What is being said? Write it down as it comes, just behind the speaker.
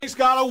Snake's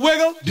got a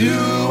wiggle,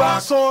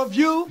 so have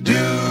you.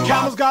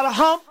 Camel's got a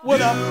hump with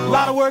a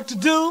lot of work to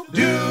do.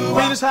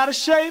 Venus had a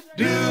shape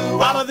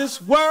out of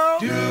this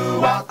world.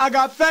 I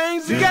got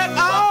things to get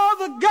all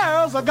the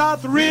girls. I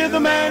got the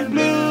rhythm and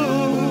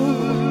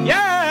blues.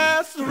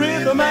 Yes, the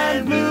rhythm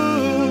and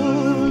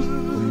blues.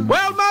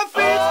 Well, my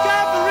feet's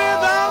got the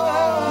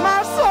rhythm,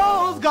 my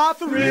soul's got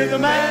the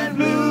rhythm and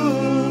blues.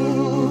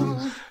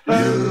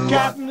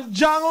 Cat in the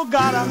jungle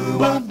got a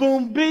boom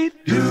boom beat.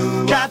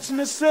 Cats in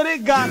the city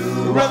got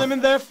rhythm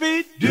in their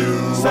feet.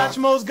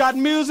 Satchmo's got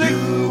music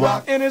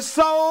in his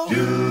soul.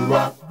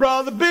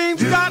 Brother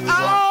Beam's got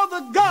all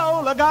the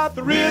gold. I got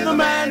the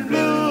rhythm and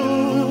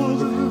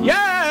blues.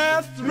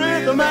 Yes, the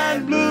rhythm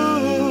and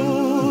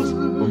blues.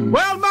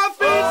 Well, my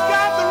feet's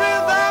got the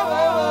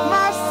rhythm,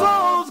 my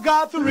soul's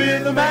got the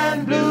rhythm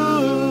and blues.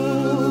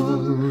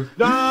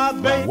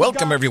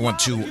 Welcome everyone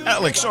to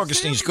Alex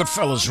Augustine's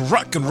Goodfellas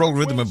Rock and Roll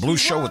Rhythm and Blues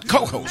Show with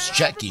co-host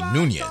Jackie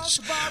Nunez.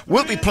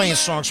 We'll be playing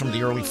songs from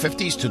the early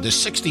 50s to the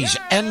 60s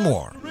and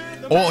more.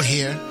 All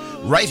here,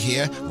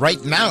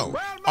 right now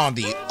on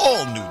the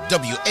all-new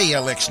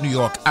WALX New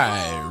York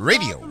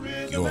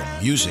iRadio, your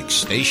music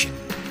station.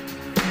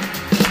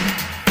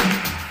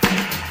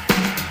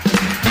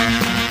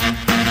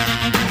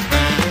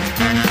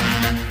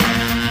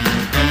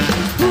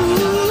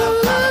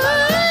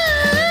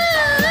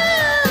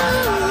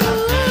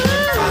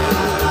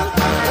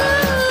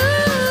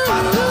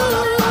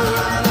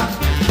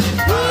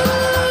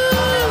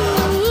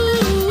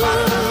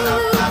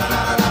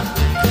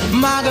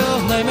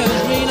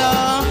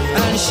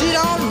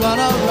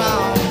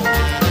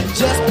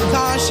 Just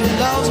because she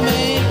loves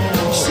me,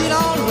 she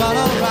don't run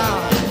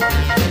around.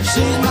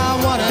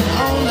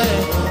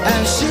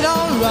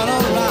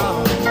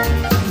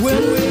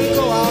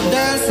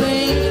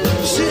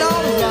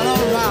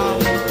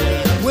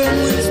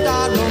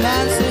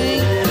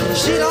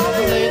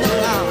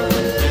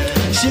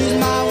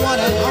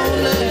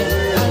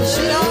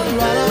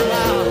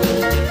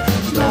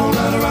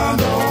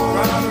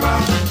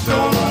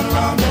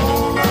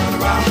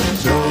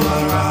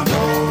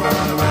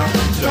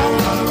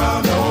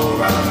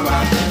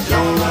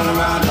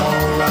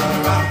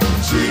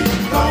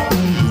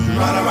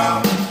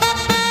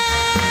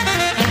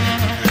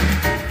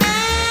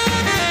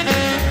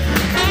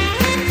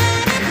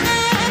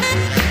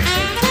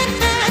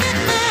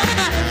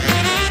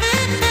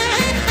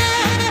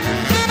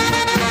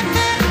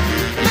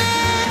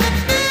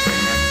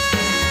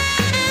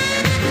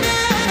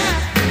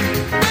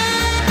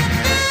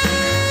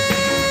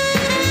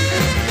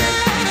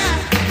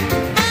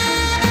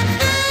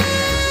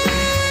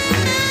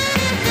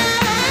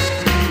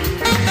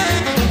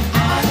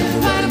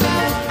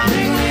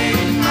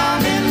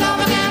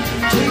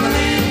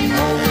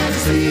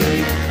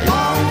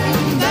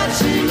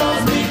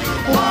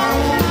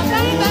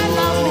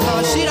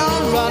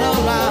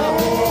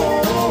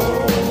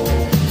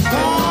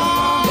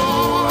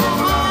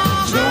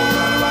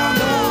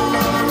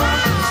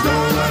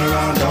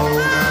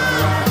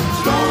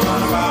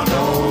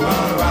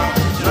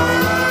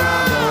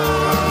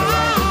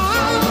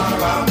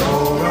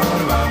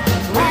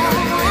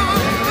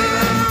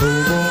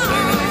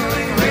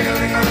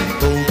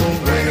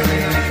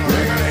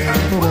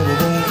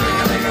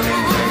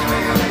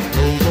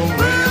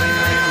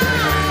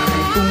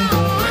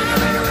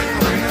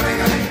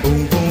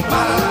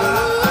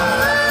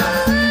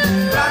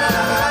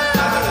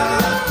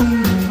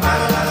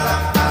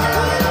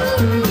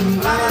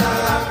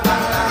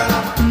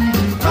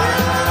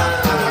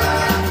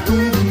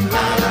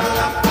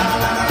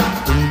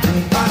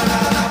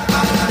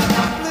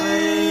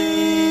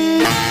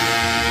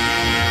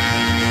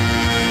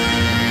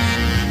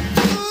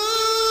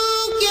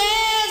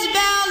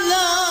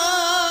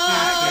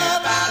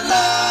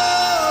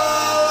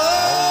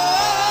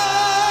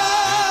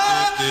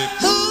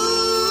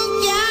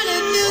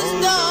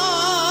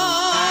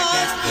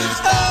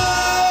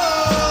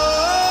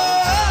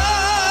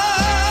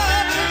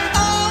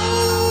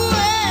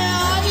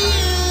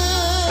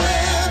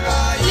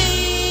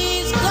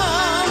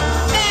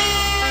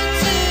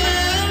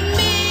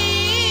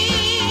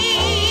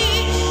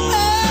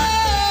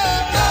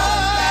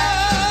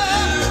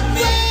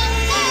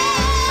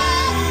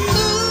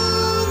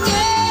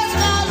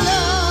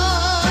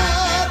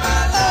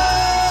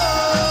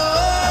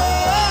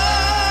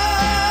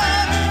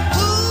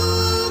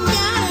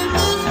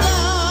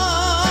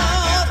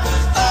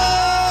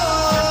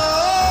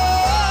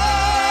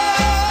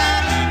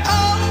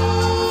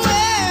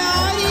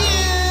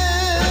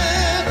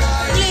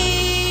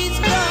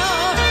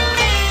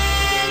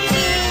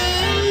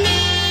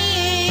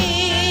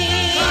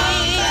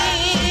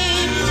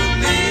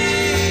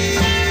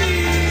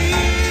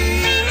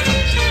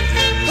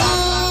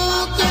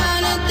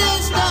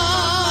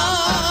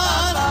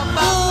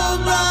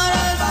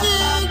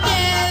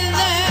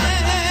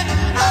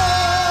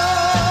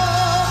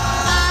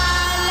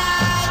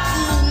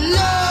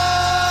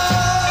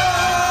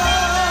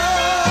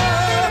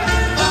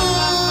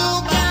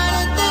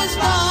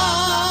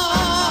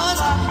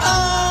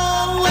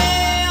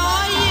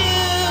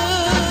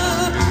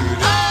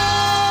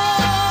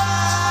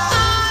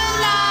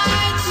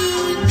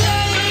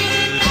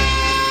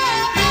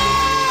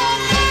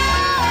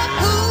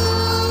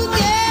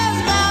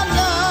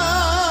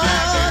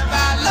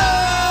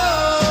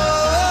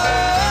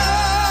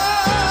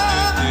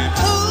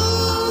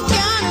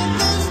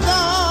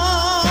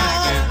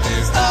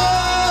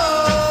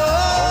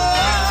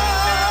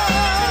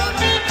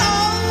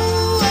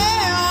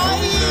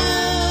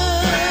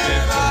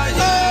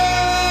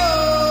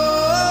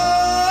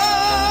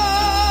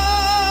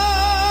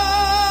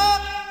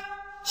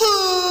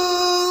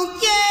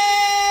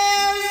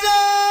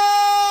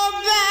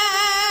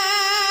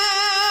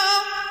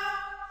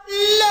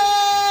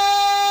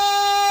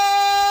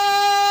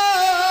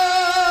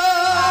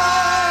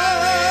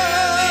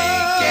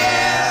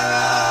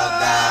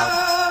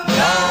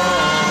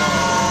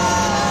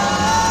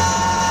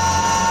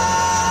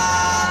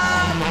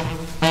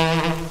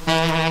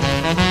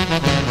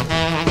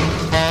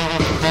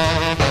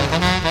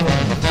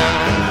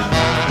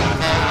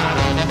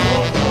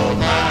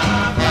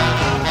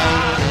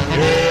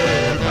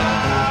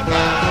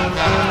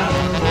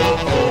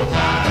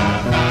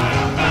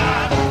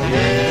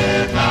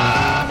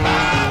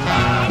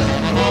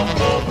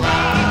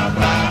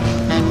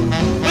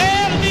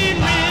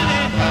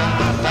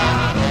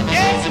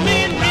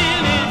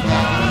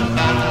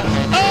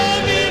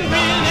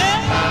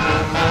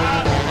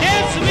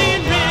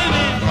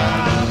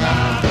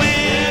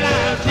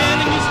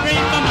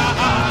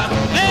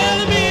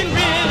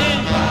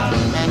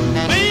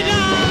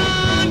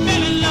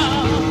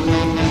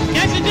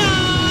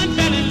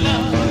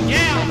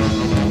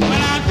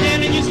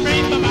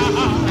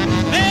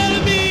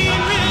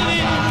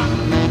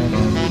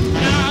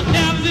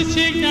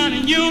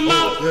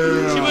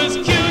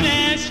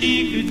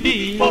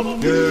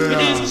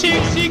 This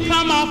chick, she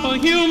come off a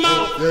humor.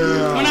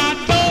 Yeah. When I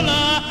told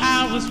her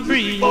I was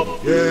free.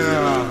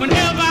 Yeah.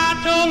 Whenever I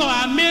told her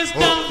I missed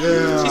her,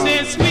 Yeah. she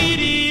said,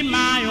 sweetie,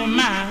 my oh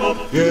my.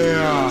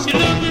 Yeah. She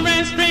looked me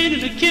right straight in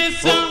the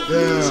kiss her.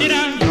 Yeah. She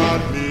done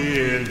Got me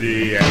in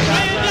the ass.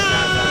 fell in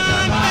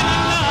love.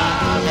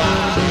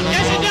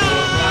 Yes, she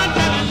done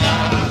fell in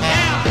love.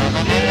 Yeah.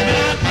 But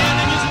I'm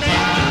telling you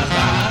straight,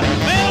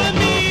 well, to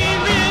me,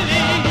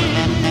 really,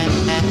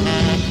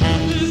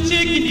 this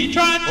chick in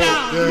Detroit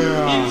town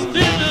is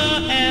thriller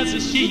as a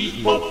sheep.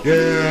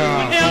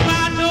 Yeah. Whenever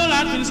I told her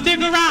I couldn't stick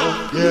around,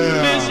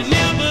 Yeah. but she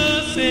never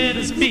said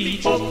a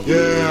speech.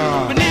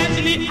 Yeah. But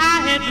naturally I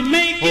had to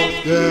make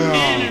it, Yeah.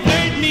 and it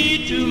hurt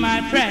me to my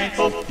tracks.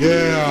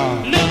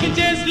 Yeah. Looking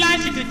just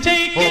like she could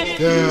take it,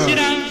 Yeah. she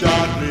done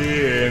Shot me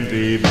in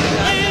the back.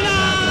 fell in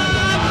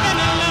love, fell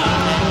in love,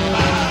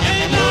 fell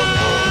in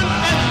love,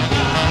 fell in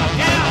love,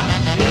 yeah.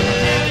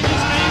 Telling you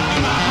straight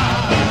from my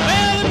heart,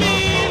 well, to me,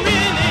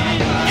 really,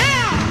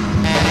 yeah.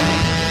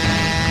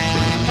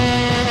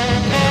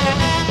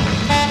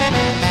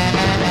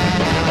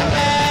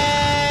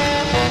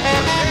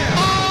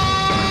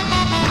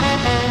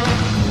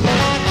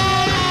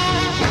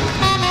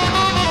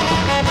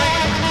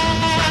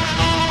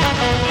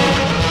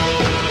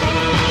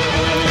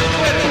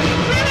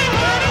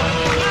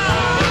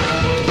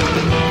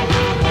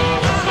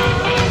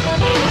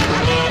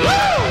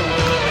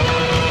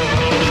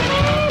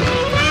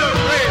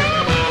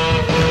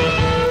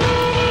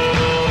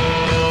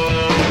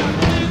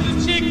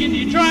 This chick in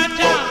Detroit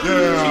town,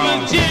 she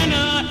was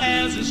gentle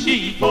as a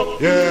sheep.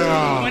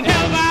 Yeah.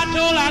 Whenever I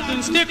told her I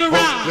couldn't stick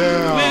around,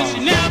 Yeah. well, she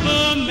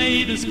never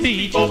made a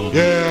speech.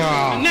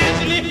 Yeah.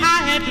 Naturally, I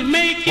had to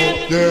make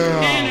it,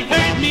 Yeah. and it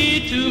hurt me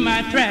to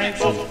my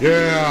tracks.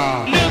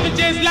 Yeah. Looking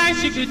just like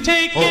she could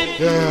take it,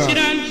 Yeah. she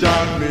done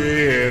Shot me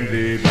in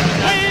the back.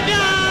 way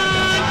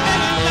done,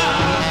 fell in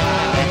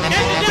love.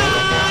 Yes, she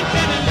done,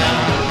 fell in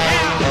love.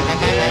 Yeah. But I'm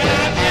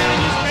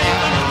telling you straight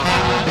from the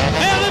heart,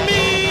 well, to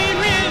me,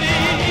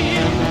 really,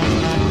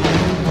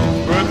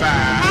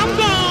 Goodbye. I'm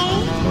gone.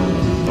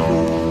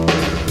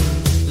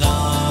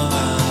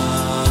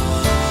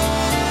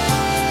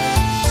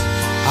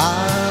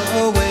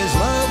 I'll always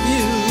love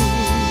you.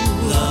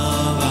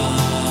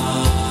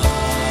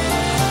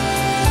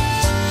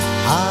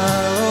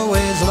 I'll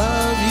always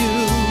love you.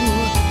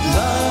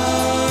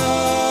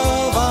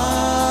 Love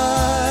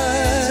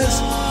eyes.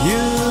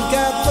 You've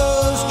got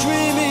those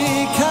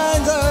dreamy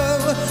kind of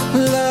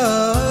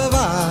love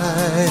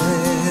eyes.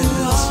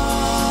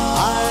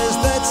 Eyes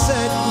that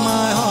set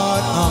my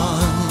heart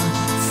on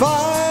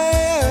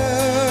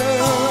fire.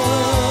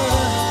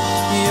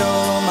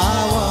 You're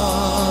my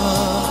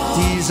one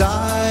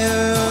desire.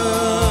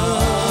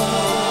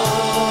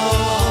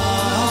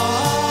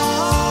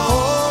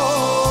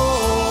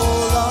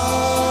 Oh,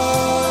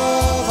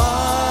 love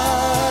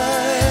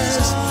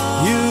eyes.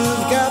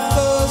 You've got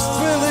those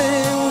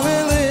thrilling,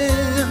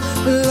 willing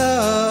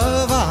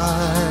love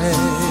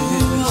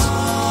eyes.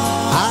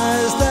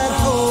 Eyes that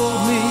hold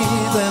me,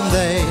 then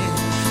they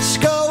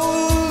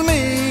scold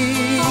me.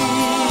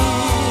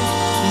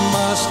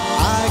 Must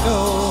I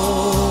go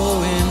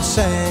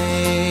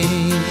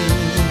insane?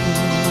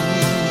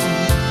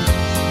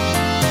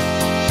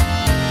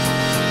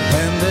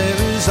 When there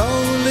is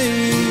only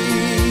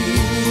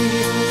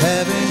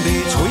heaven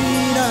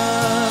between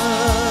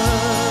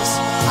us,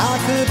 I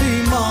could be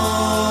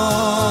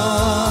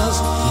Mars,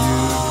 you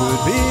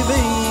could be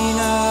Venus,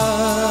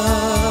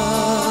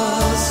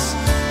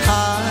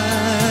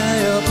 high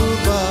up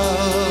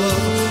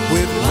above,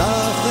 with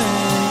nothing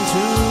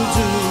to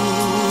do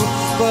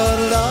but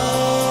love.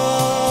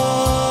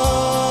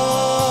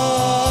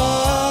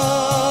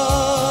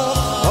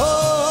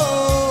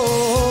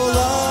 Oh,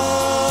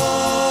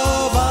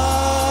 love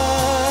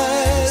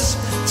eyes,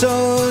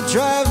 don't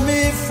drive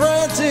me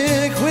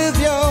frantic with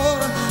your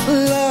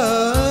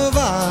love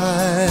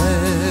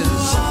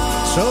eyes.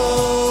 So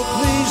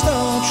please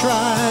don't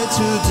try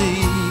to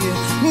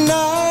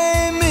deny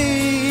me.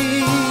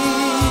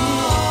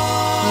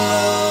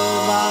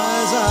 Love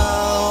eyes,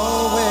 I'll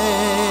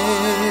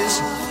always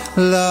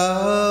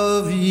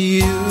love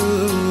you.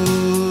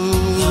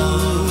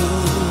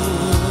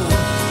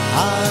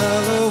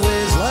 I'll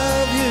always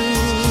love you.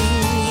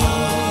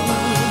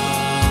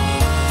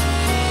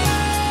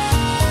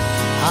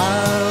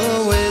 I'll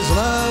always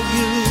love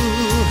you.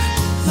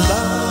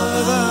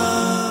 Love.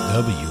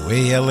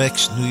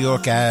 WALX New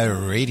York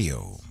Radio.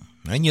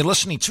 And you're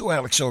listening to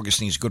Alex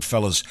Augustine's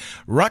Goodfellas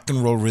Rock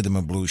and Roll Rhythm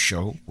and Blues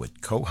Show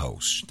with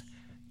co-host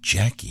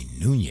Jackie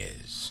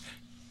Nunez.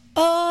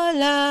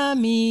 Hola,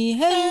 mi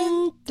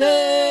gente.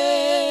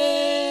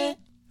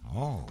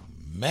 Oh,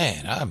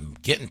 man, I'm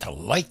getting to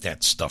like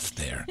that stuff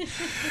there.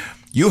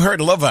 You heard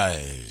Love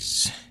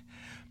Eyes.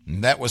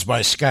 And that was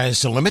by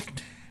Sky's the Limit.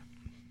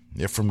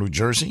 They're from New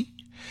Jersey.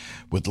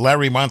 With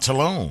Larry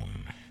Montalone,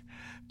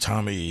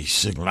 Tommy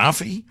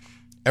Siglafi,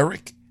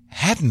 Eric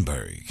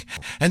Hattenberg.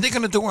 And they're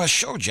going to do our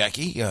show,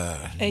 Jackie.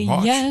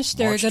 Yes,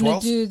 they're March going to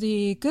 12th. do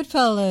the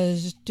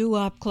Goodfellas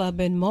Doo-Wop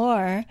Club and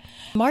more.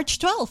 March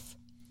 12th.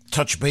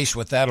 touch base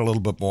with that a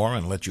little bit more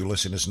and let you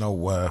listeners know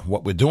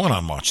what we're doing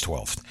on March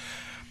 12th.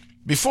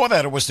 Before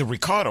that, it was the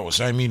Ricardos.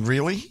 I mean,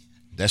 really?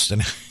 That's the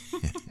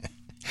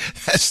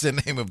that's the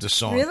name of the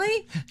song.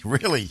 Really?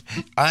 Really.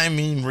 I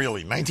mean,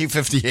 really.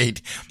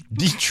 1958,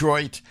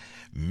 Detroit,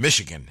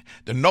 Michigan.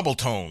 The Noble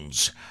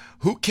Tones.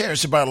 Who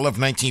Cares About Love?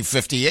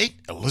 1958,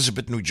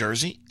 Elizabeth, New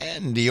Jersey.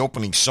 And the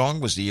opening song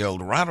was the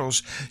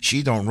Eldorados,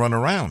 She Don't Run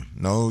Around.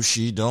 No,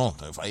 she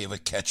don't. If I ever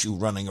catch you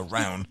running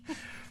around.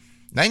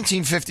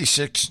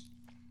 1956,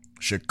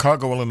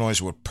 Chicago,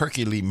 Illinois, with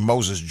Perky Lee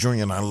Moses Jr.,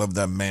 and I love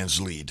that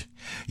man's lead.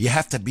 You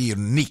have to be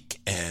unique,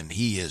 and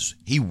he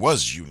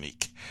was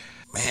unique.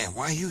 Man,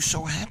 why are you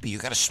so happy? You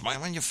got a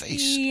smile on your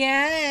face.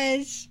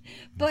 Yes,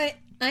 but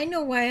I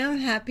know why I'm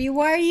happy.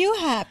 Why are you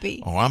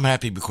happy? Oh, I'm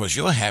happy because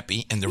you're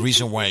happy, and the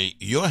reason why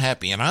you're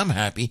happy and I'm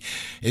happy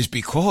is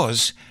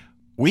because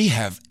we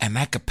have an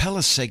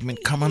Acappella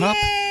segment coming up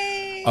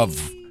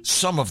of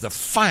some of the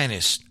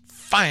finest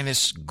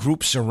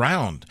groups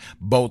around,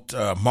 both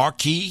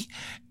marquee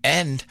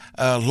and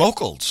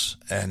locals.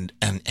 And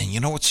you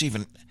know what's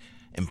even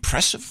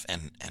impressive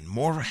and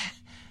more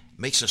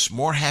makes us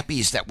more happy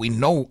is that we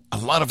know a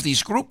lot of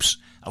these groups,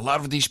 a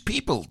lot of these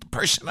people, the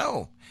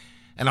personnel.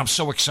 And I'm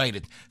so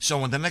excited.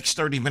 So in the next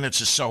 30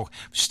 minutes or so,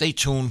 stay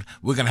tuned.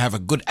 We're going to have a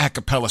good a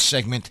cappella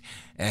segment.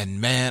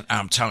 And man,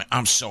 I'm telling you,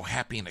 I'm so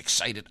happy and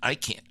excited. I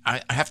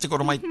have to go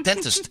to my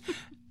dentist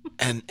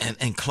and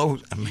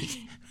close.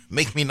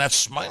 Make me not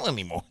smile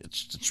anymore.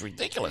 It's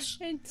ridiculous.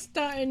 It's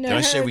starting to Did I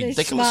hurt say to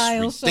ridiculous?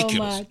 smile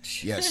Ridiculous. so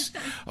much. Yes.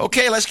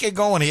 Okay, let's get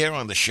going here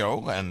on the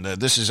show. And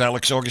this is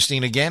Alex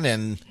Augustine again.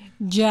 And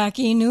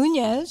Jackie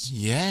Nunez.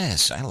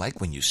 yes, I like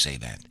when you say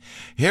that.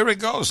 Here it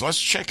goes. Let's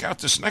check out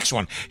this next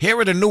one. Here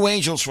are the New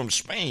Angels from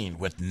Spain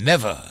with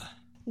Never.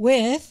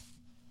 With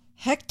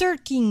Hector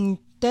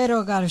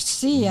Quintero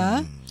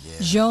Garcia,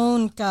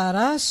 Joan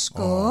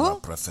Carrasco, Oh,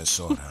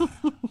 profesora.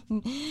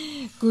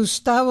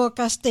 Gustavo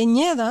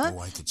Castañeda,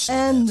 Oh, I could say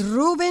and that.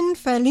 Ruben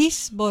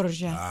Feliz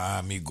Borja.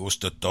 Ah, me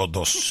gusta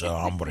todos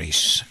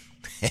hombres.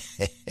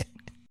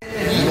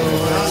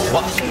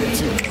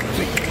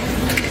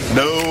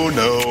 No,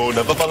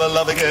 never fall in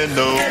love again.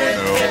 No,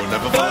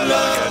 never fall in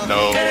love again.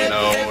 No,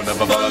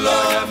 never fall in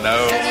love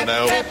again.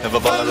 No, never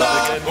fall in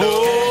love again. Oh,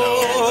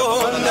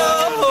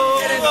 no,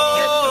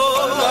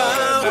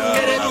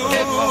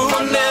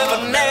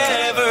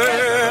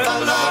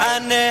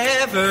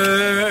 never.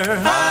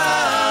 I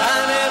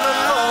never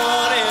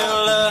fall in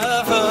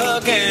love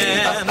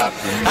again.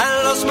 I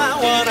lost my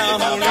one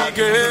and only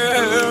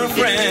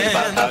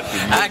girlfriend.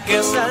 I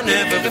guess I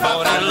never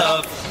fall in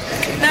love.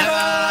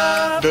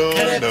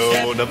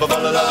 No, never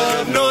fall in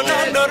love again. No.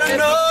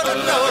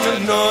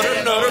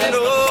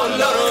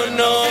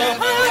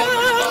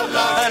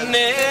 I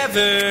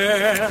never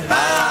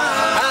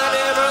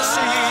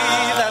see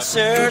that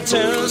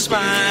certain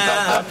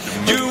smile.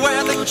 You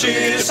wear the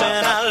kiss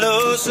and I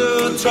lose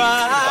the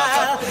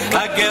trial.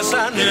 I guess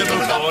I never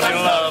fall in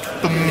love.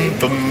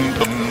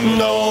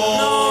 No,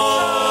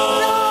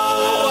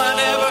 I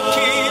never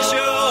kiss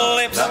your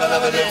lips.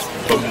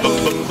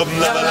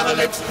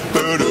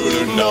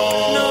 No,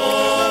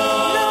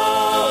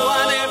 I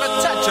never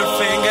touch your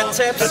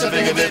fingertips. Touch your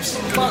fingertips.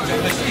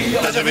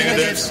 Touch your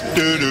fingertips.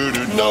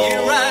 No.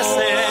 Here I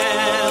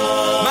stand,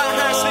 my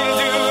heart still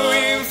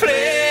doing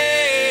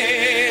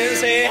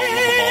flames.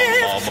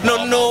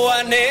 No,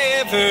 I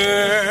never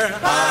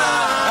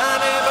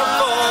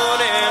fall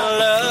in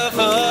love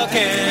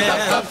again.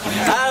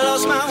 I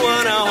lost my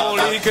one and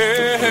only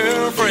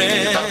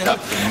girlfriend.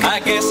 I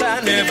guess I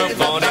never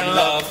fall in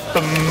love.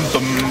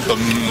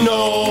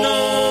 No,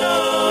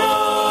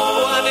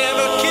 I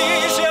never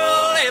kiss your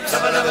lips.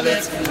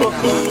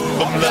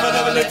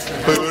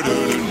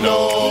 No,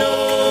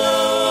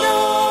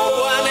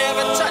 I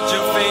never touch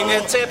your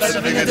fingertips. Touch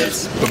your fingertips.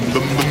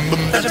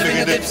 Touch your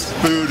fingertips.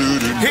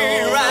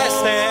 Here I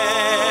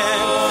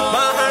stand,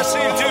 my heart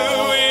still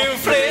doing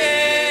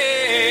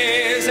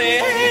flames.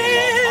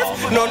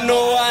 No,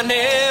 I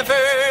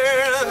never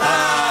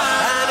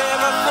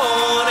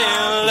fall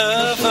in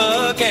love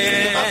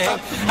again.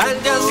 I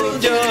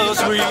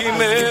just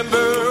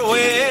remember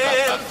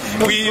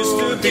when we used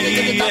to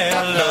be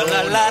la la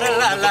la la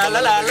la la la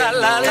la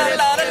la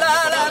la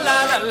la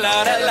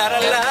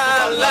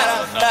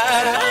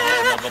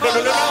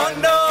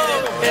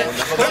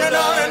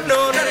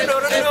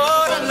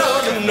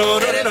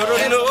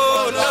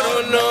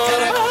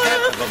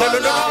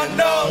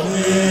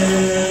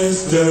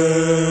Mr.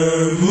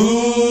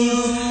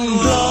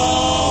 Moonglow.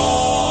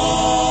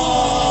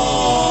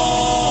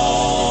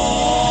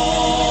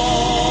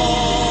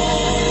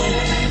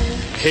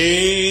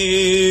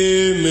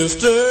 Hey,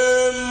 Mr.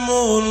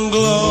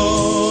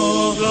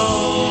 Moonglow,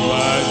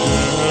 my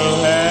girl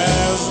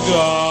has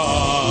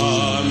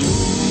gone.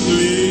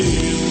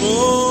 Please,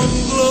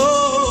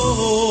 Moonglow,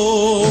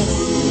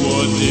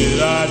 what did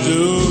I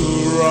do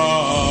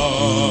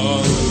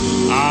wrong?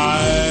 I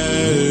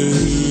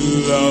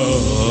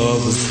love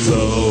her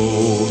so,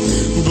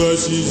 but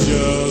she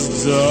just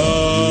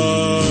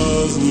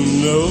doesn't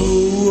know.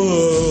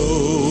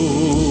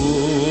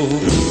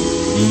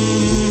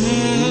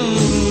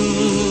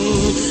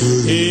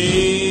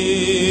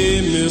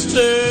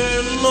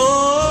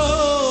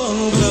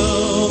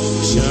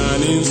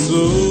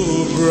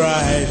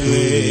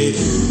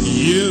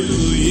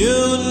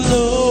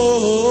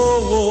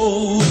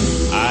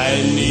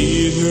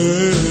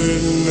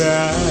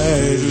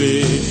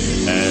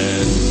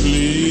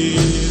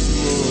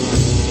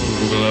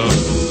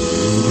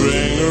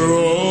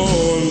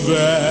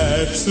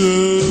 to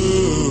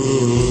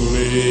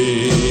me.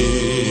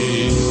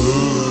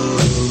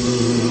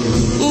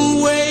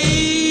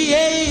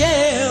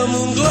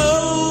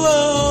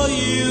 Moonglow,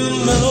 you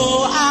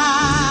know I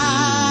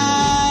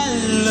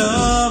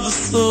love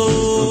so.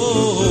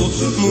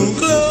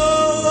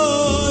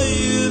 Moonglow,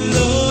 you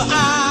know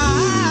I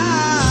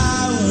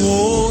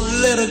won't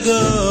let her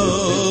go.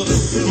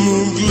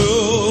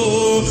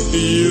 Moonglow,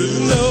 you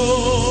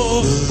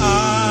know I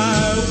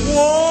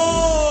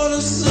want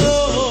her so.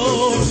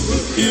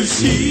 If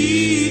she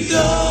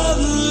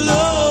doesn't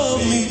love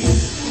me,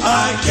 I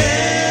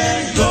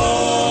can't go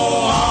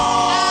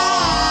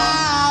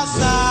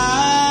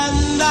outside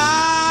and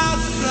I'll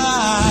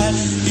cry.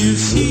 If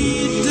she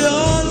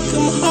don't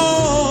come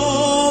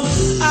home,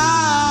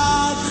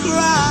 I'll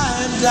cry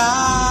and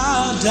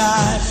I'll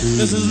die.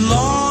 Just as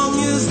long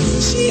as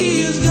she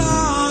is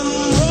gone.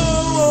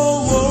 Whoa,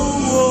 whoa,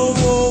 whoa,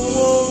 whoa,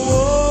 whoa,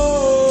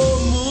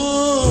 whoa,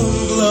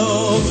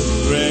 Moonglow,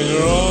 bring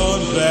her on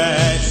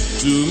back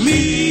to me.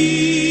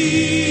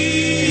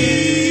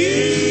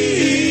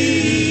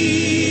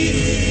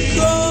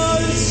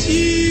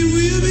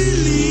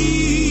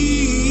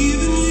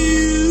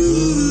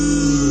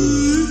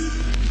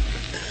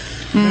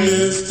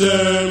 Mr.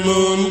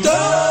 Moonglow.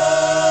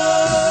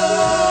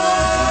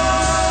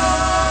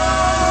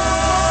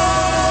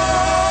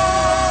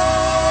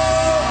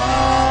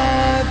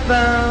 I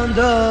found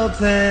a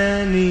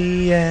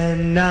penny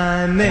and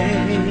I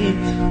made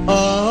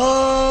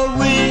a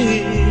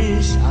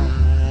wish.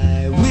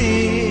 I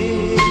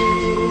wish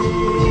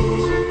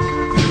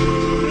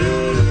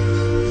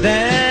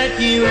that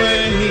you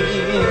were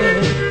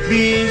here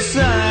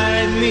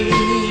beside me.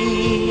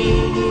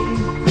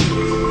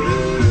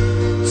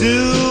 To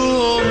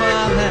hold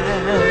my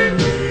hand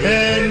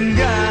and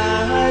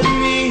guide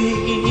me,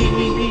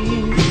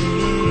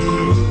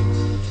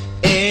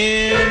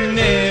 and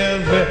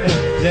never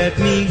let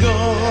me go.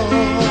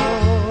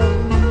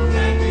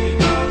 Let me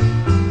go,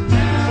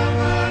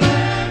 never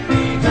let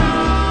me go.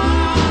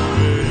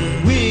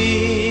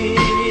 Wish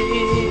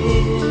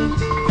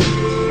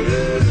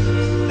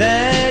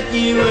that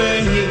you were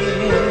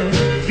here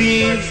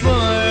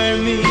before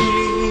me.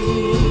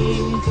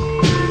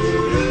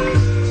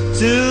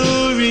 To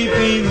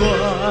repeat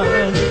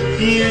what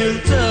you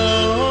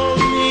told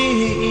me,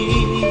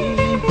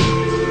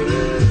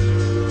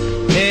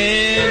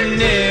 and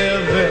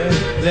never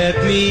let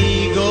me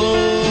go.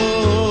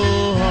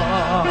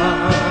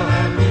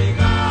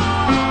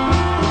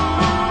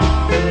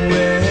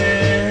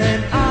 When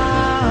I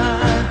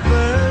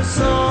first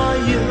saw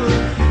you,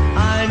 I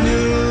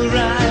knew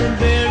right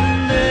there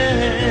and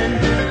then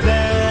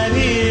that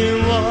he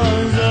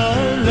was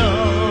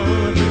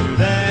alone,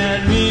 that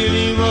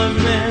really was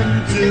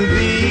meant to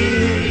be.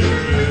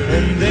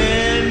 And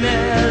then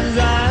as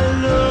I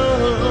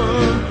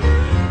looked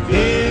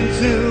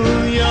into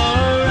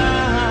your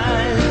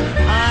eyes,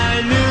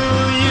 I knew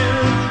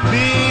you'd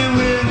be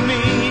with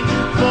me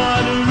for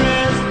the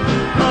rest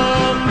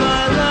of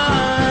my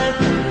life.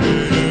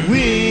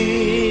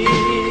 Wish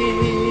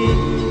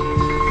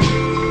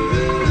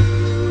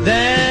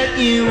that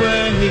you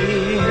were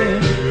here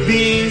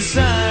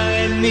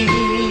beside me.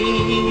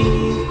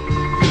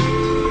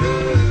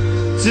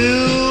 To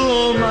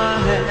hold my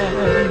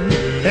hand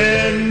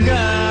and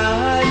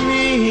guide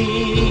me,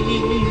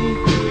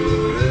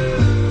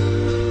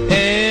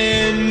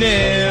 and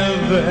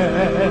never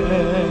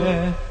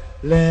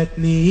let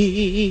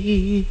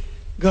me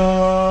go.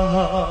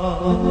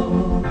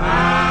 I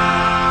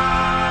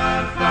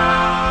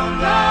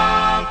found a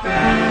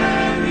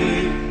penny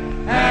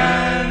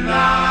and I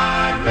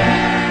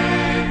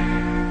gave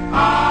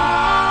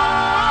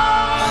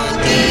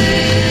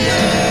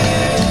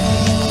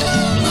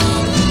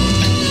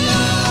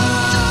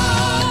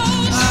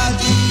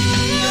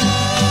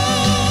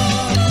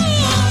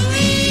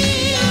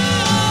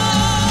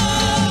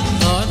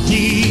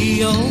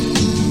Addio,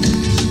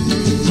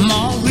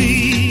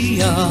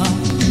 Maria,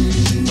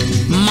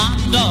 my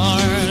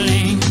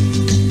darling,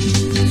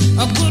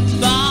 a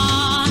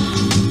goodbye.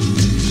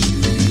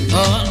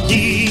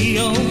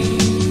 Addio,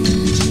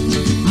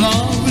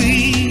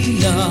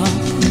 Maria,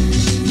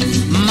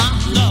 my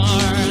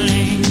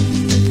darling,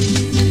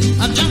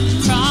 don't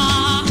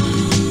cry.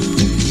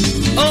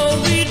 Oh,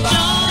 we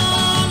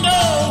don't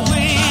know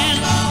when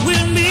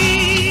we'll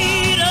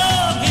meet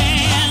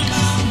again,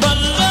 but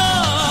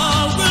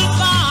love will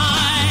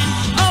find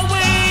a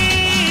way.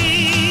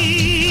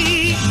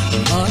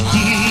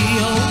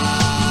 Addio,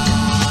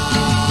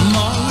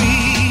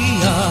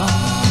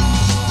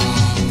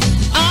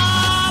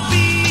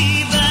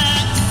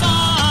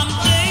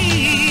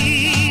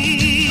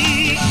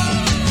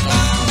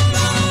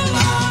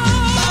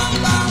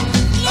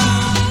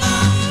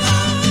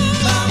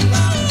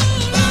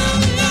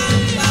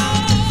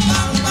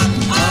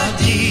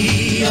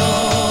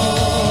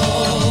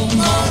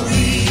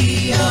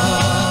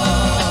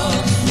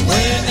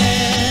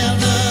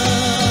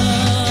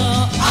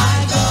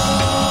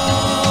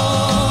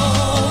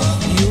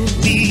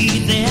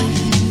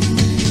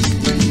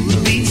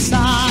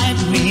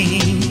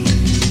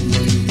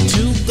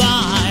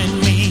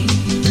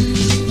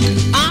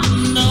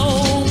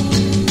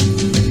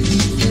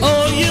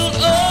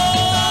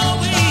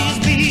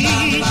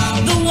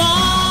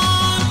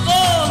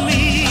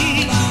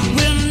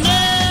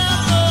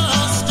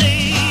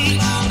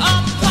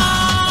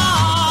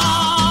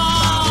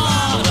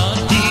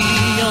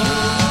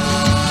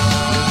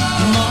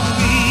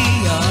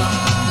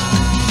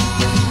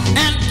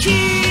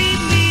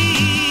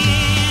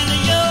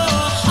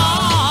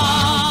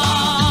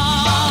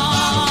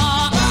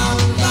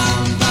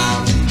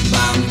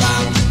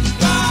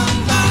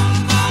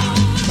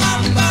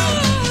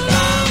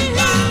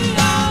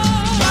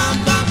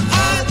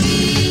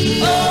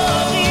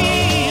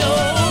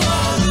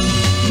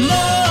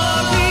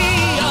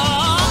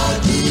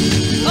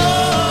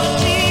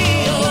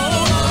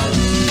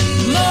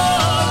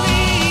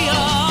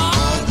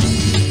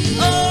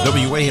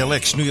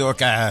 ALX New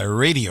York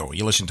Radio.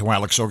 You listen to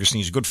Alex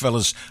Augustine's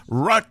Goodfellas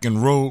Rock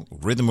and Roll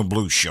Rhythm and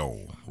Blues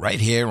Show right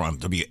here on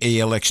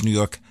WALX New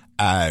York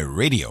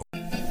Radio.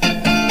 Here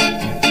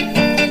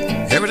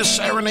are the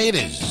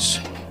Serenaders.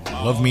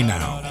 Love Me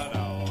Now.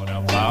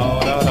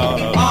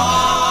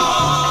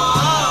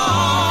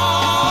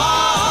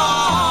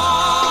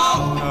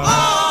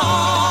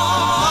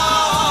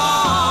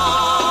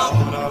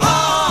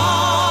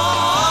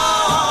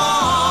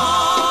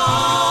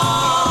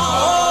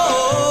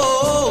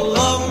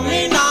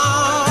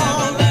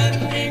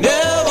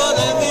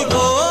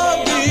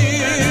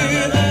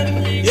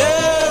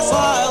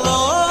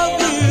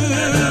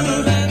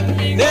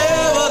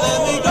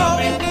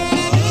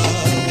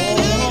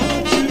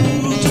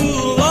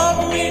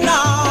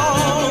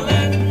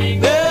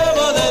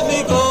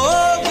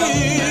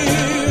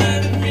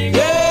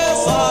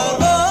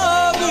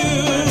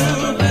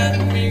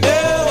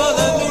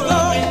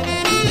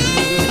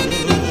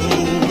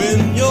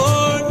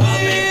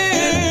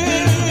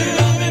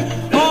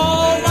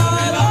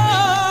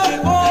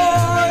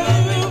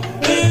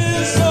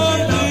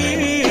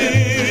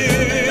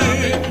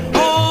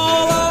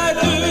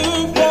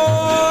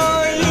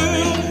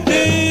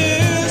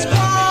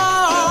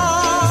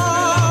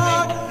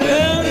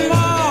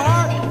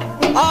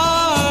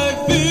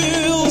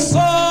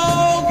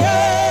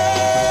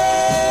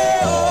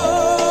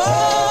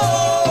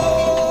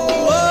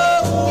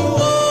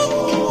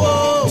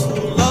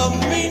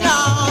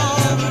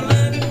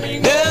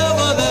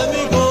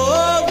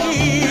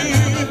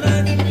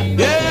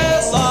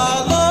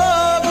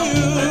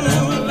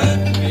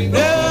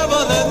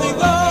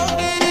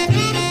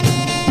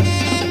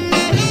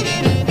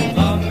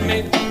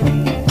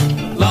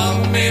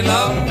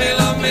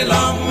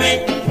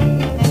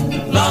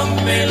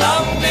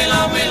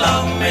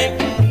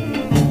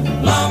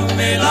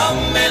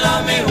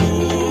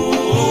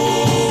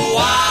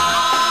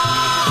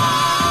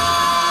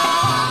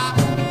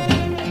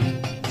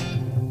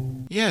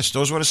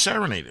 Those were the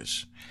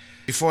Serenaders.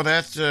 Before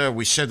that,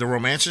 we said the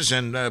Romances,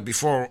 and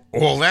before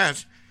all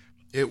that,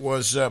 it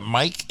was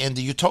Mike and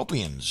the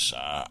Utopians,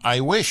 I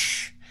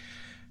Wish,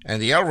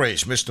 and the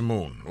El-Rays, Mr.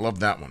 Moon. Love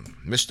that one.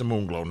 Mr.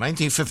 Moonglow,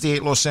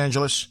 1958 Los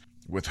Angeles,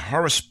 with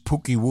Horace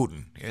Pookie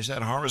Wooten. Here's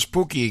that Horace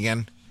Pookie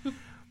again.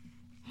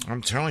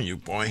 I'm telling you,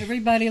 boy.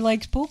 Everybody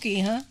likes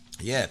Pookie, huh?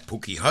 Yeah,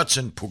 Pookie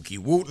Hudson, Pookie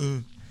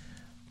Wooten,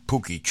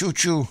 Pookie Choo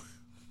Choo.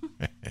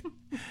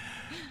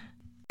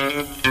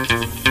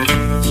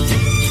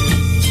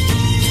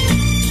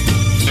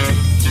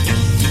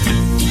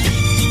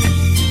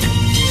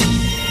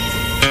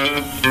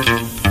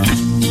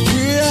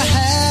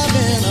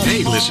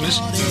 Hey, listeners,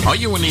 are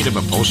you in need of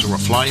a poster or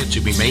flyer to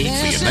be made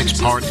for your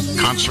next party,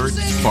 concert,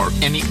 or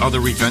any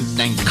other event?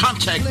 Then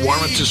contact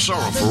Warren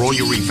Tesoro for all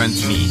your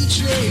event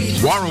needs.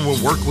 Warren will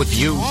work with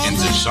you and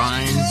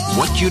design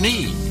what you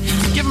need.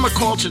 Give him a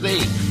call today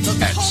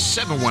at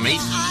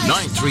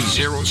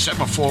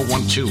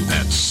 718-930-7412.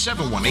 That's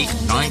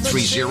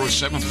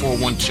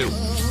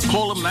 718-930-7412.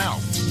 Call him now.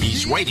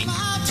 He's waiting. We're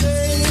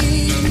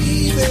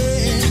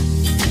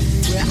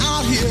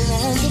out here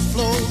on the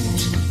floor.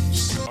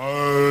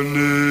 I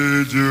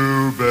need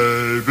you,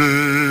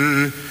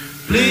 baby.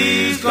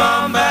 Please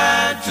come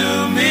back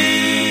to me.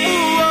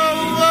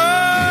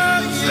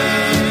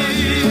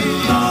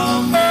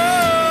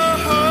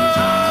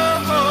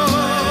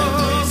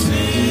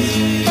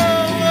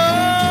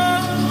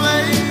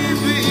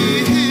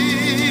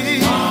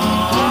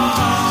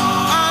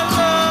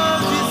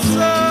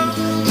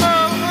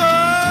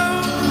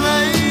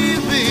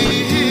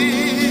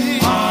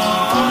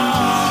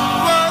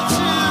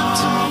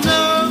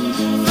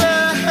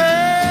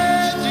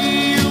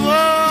 You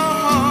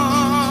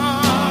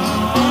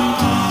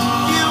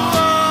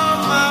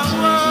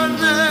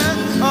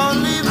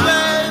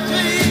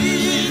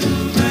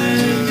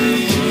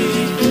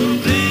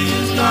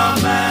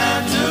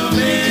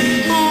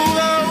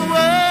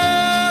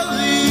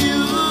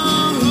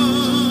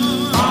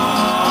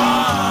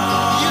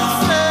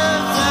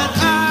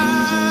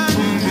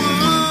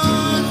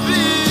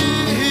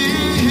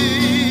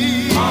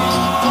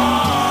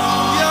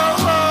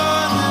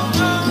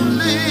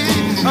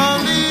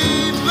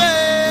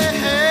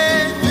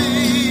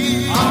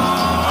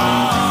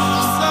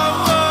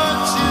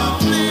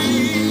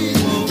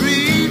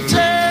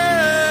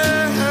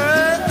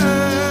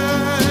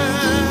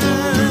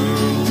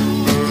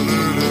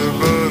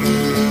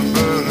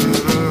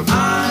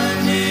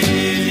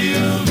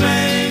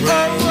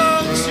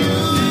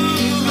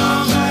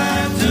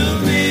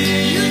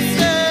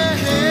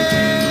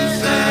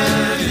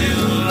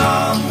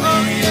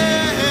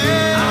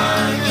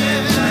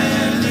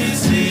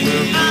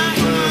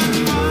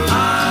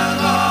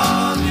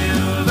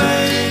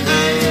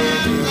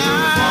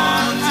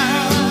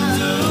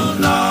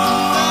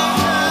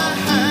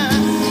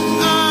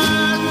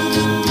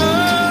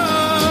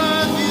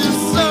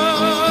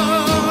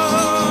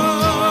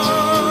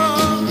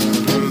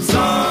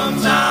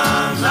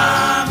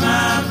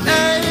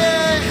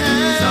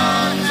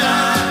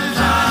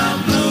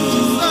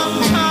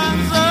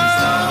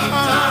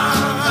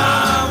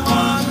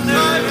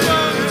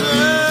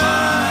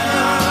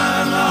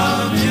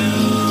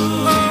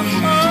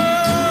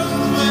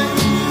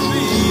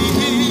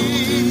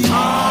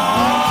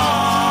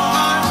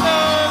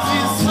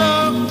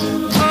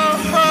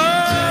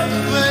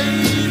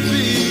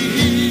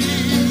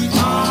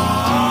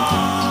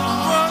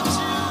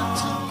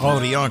Oh,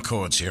 the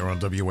Encores here on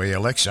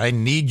WALX. I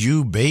Need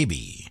You,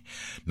 Baby.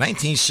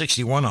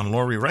 1961 on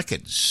Laurie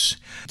Records.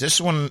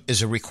 This one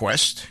is a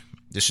request.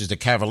 This is the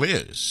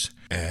Cavaliers.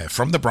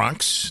 From the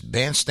Bronx,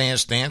 Dance,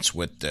 Dance, Dance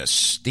with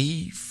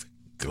Steve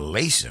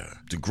Glaser.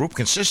 The group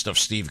consists of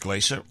Steve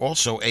Glaser,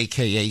 also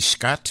a.k.a.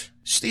 Scott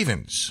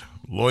Stevens,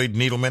 Lloyd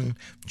Needleman,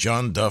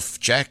 John Duff,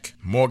 Jack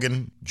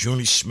Morgan,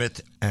 Junie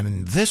Smith,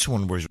 and this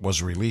one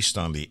was released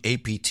on the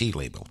APT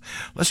label.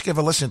 Let's give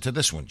a listen to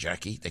this one,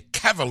 Jackie. The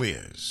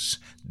Cavaliers.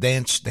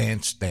 Dance,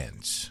 Dance,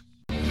 Dance.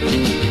 Well,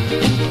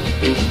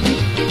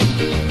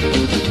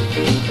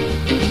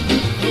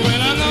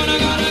 I'm gonna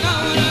do the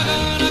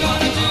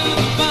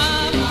pop.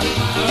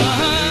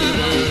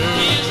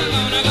 Yes, I'm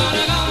gonna do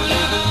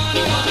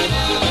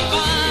the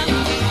pop.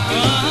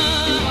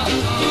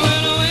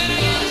 Well, when I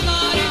get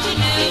started, you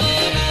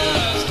never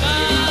gonna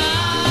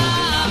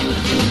stop.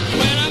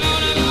 When I'm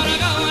gonna do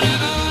the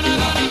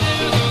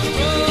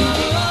stroke.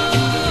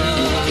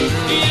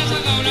 Yes,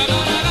 I'm gonna do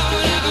the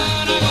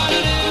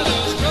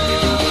stroke.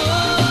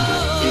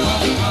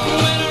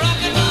 When I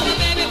rock it, mama,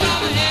 baby, from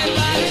my head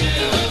right to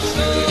the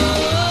soul.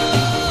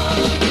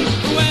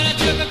 When I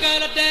took a girl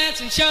to dance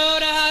and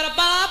showed her how to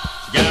bop.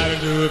 Gotta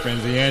do it,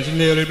 Frenzy, and she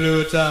nearly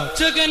blew it out.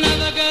 Took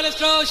another girl to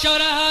stroll,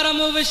 showed her how to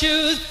move her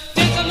shoes.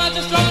 Did so much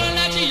of strolling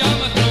that she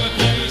almost threw her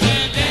blues.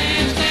 And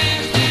dance,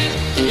 dance,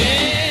 dance,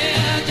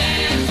 yeah,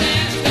 dance,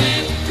 dance,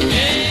 dance,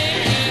 yeah,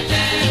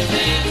 dance,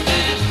 dance,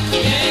 dance,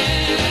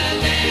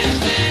 yeah, dance,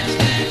 dance,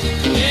 dance,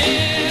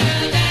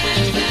 yeah,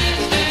 dance,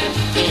 dance,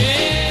 dance,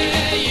 yeah,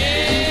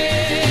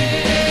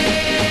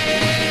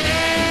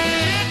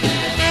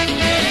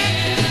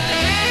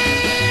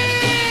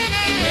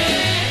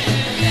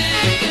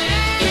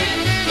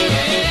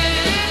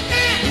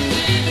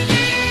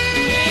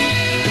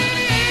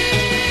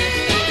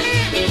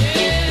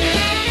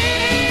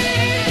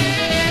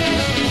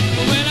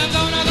 When I'm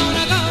gonna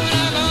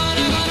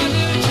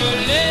do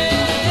Chuleta.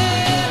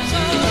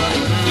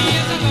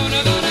 Yes, I'm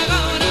gonna do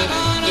Chuleta.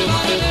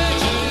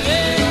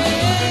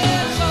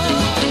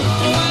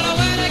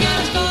 When I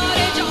get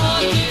started, you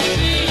ought to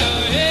see your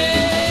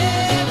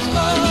hips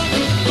go.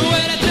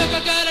 When I took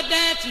a girl to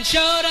dance and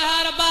showed her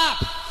how to bop.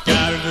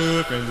 Gotta do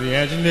it, Frenzy,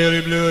 and she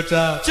nearly blew it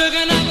out. Took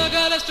another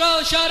girl to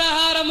stroll, showed her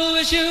how to move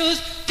her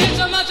shoes. Did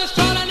so much of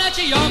strolling that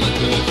she almost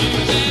threw her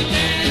blues. And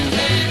dance,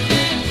 dance,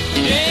 dance,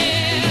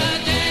 yeah,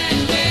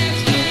 dance,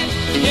 dance, dance,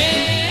 yeah,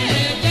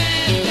 dance,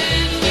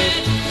 dance,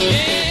 dance,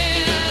 yeah,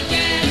 dance,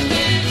 dance,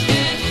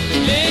 dance,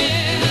 yeah,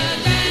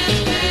 dance,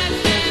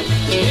 dance, dance,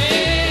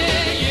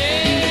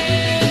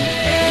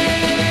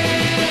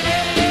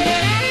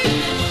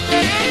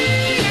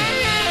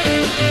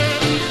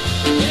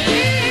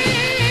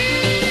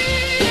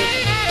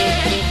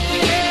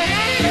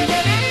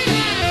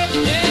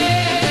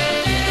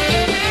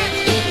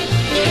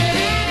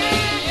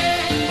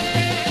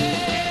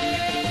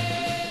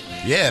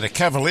 Yeah, the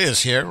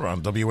Cavaliers here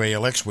on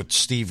WALX with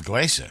Steve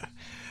Glaser,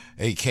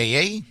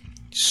 a.k.a.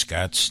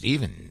 Scott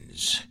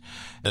Stevens.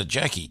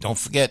 Jackie, don't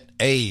forget,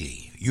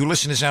 you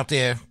listeners out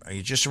there,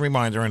 just a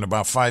reminder, in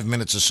about 5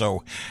 minutes or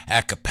so,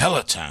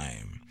 Acappella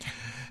time.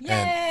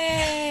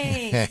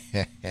 Yay!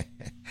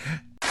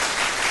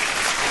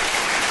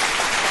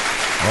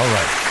 All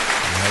right.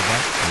 You heard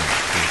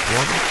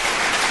that?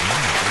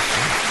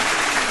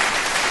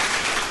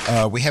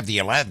 We have the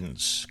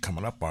Aladdins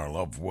coming up. Our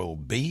Love Will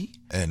Be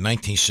in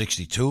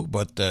 1962.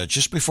 But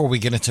just before we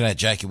get into that,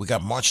 Jackie, we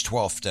got March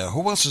 12th.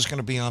 Who else is going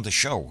to be on the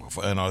show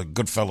in our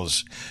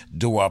Goodfellas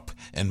Do-Up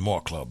and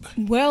More Club?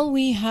 Well,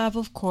 we have,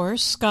 of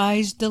course,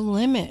 Sky's the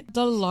Limit,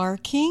 the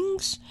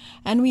Larkings,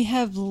 and we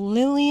have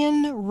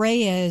Lillian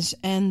Reyes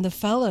and the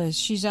Fellas.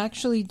 She's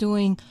actually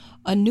doing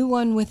a new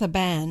one with a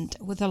band,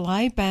 with a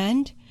live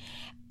band,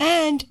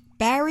 and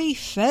Barry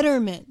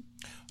Fetterman.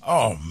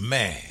 Oh,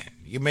 man.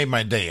 You made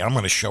my day. I'm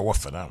going to show up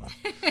for that one.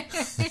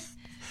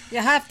 You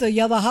have to.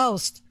 You're the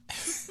host.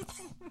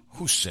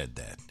 Who said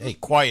that? Hey,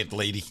 quiet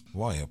lady.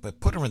 Why? But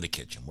put her in the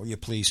kitchen, will you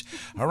please?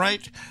 All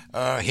right.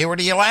 Here are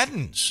the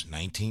Aladdins,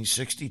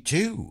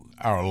 1962.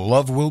 Our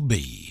Love Will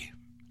Be.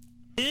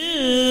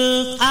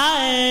 If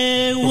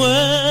I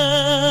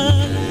were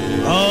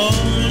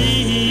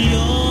only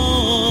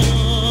yours,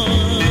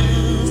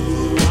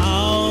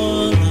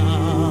 our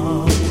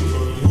love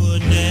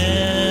would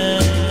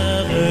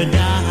never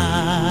die.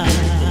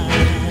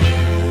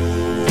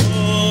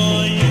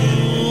 For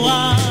you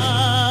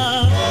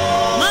are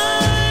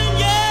mine,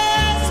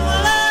 yes,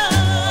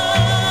 love.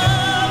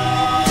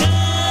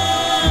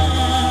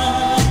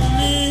 Can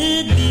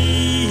it be?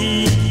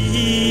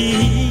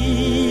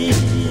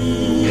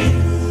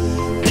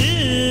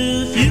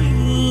 If you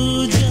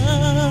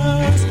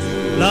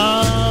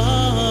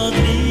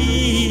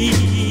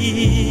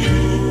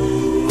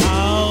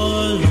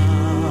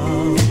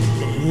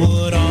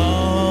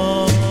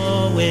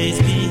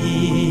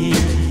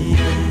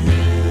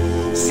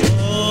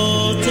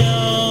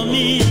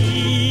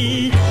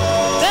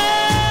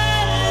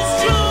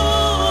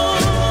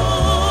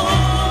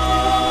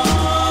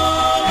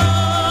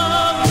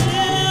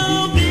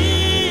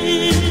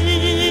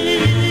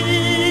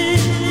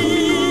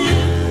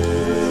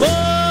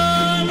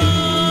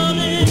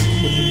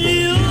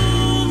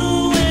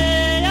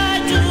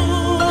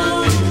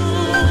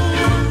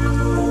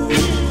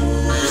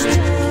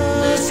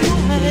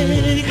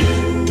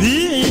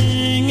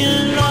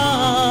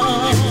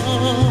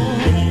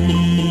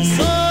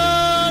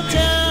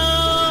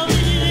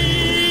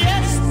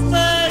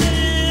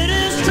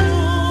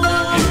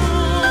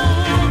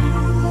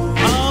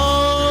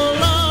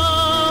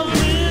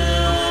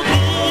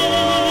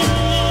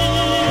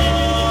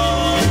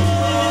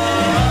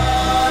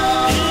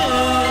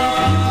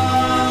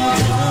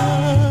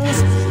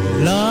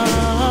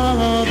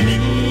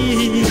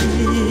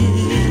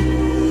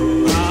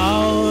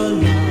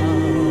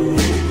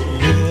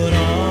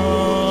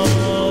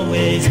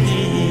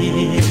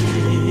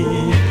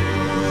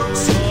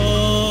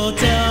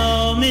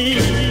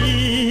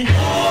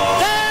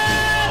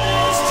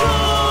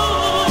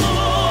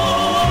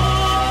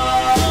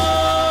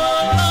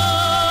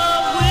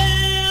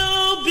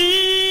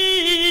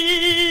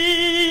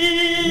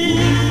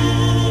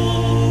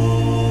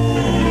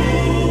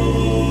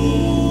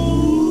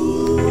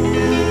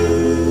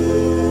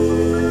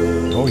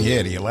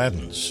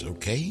Aladdin's,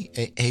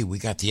 okay? Hey, we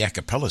got the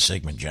Acappella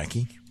segment,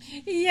 Jackie.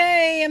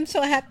 Yay, I'm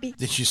so happy.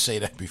 Did you say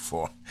that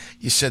before?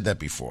 You said that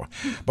before.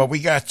 But we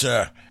got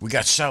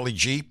Sally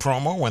G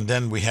promo, and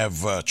then we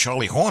have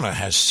Charlie Horner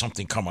has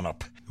something coming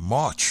up.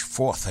 March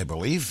 4th, I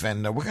believe,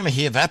 and we're going to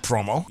hear that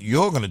promo.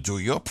 You're going to do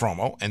your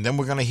promo, and then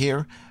we're going to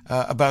hear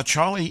about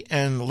Charlie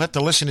and let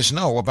the listeners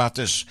know about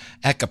this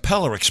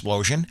Acappella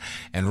explosion.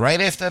 And right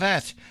after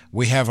that,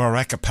 we have our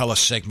Acappella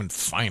segment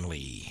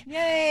finally.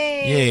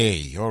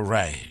 Yay! All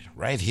right.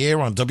 Right here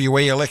on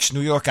WALX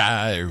New York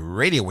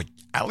Radio with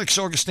Alex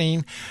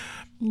Augustine.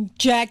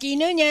 Jackie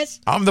Nunez.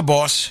 I'm the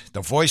boss,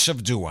 the voice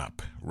of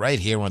doo-wop, right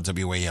here on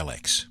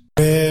WALX.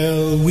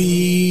 Well,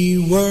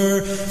 we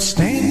were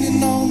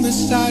standing on the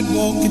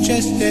sidewalk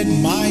just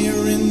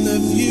admiring the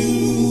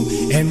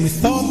view, and we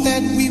thought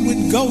that we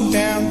would go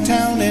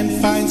downtown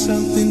and find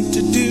something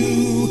to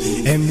do,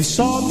 and we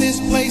saw this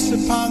place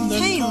upon the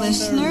Hey corner,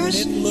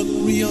 listeners, and it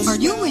looked real are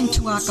you swell.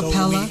 into a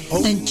cappella?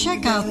 Then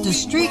check out the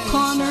Street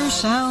Corner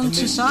Sound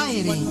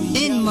Society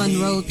in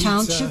Monroe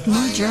Township,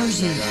 New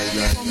Jersey.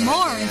 For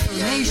more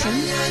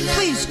information,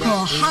 please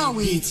call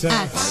Howie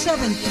at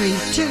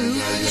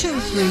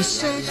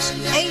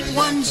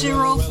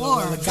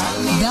 732-236-8104.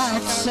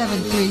 That's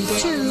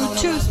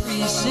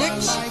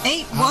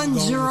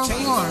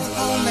 732-236-8104.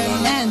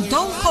 And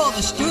don't call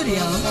the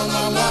studio,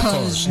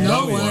 because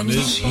no one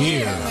is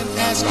here.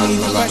 Ask me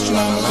the question,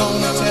 I'm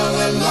gonna tell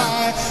them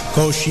why.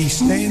 'Cause she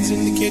stands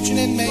in the kitchen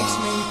and makes me.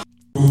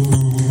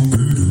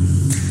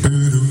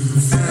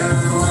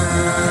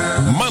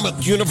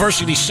 Monmouth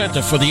University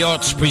Center for the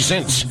Arts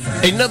presents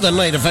another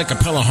night of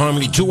Acappella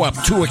Harmony Doo-Wop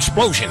 2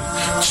 Explosion,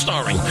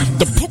 starring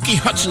the Pookie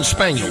Hudson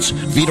Spaniels,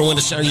 Vito and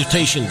the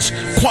Salutations,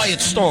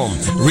 Quiet Storm,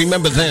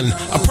 Remember Then,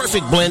 A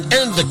Perfect Blend,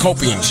 and the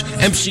Copians,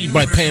 emceed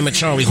by Pam and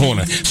Charlie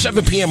Horner,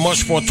 7 p.m.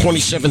 March 4,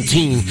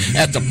 2017,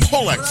 at the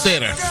Pollack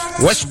Theater,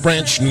 West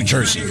Branch, New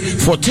Jersey.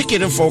 For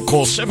ticket info,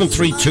 call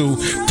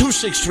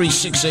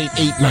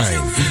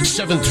 732-263-6889,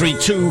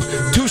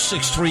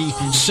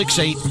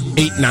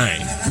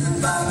 732-263-6889.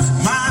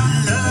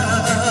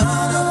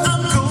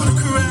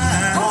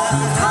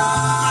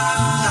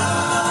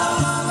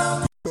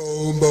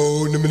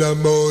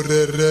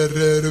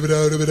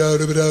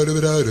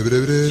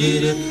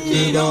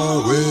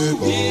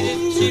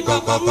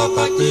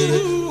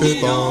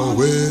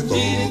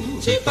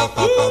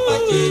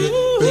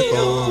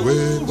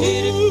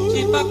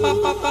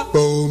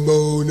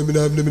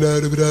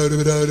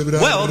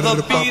 Well,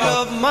 the beat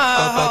of my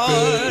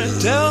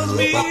heart tells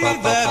me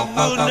that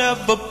we'll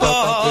never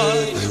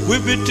part.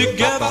 We'll be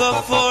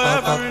together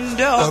forever and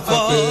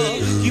ever.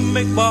 You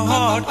make my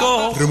heart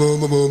go.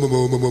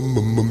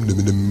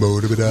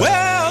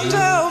 Well,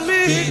 tell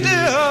me,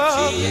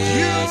 dear,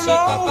 you'll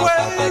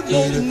always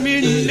want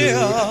me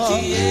near,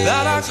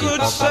 that I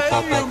could say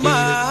you're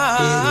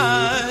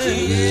mine.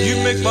 You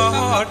make my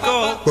heart go.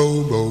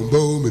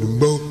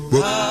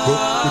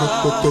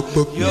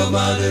 You're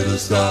my little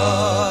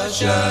star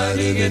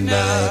shining at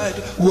night,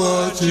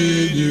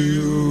 watching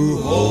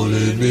you,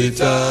 holding me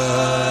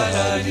tight.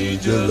 I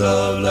need your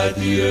love like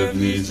the earth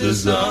needs the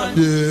sun.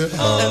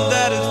 And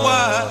that is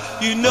why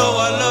you know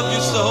I love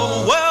you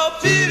so well.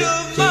 Beat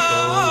of my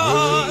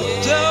heart,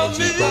 tell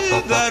me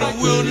that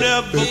we'll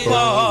never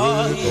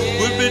part.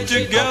 We'll be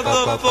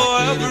together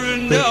forever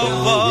and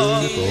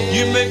ever.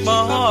 You make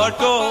my heart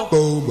go.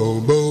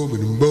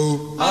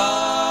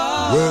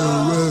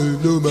 Well,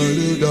 no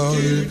matter,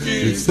 darling,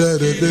 it's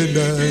Saturday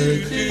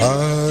night.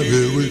 I'm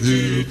here with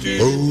you,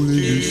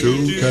 holding you so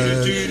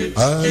tight. I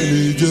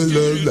need your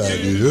love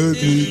like the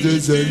earth needs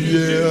the sun,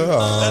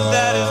 yeah. And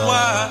that is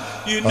why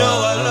you know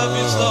I love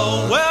you so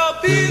well.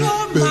 Beat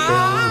on my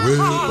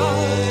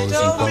heart,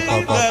 tell me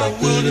that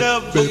we'll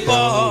never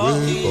part.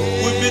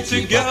 We'll be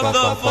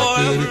together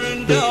forever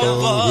and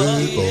ever.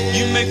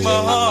 You make my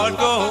heart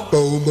go.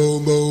 Boom,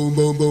 boom, boom,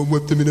 boom, boom,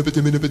 whip the minute, boom,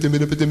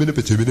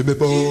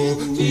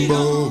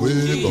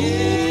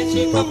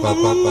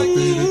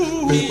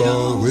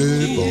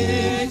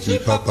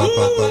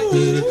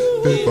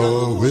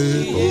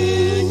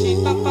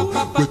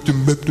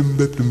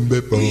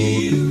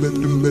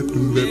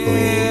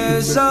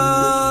 There's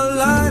a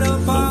light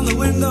up on the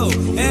window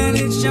and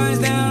it shines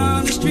down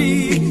on the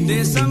street.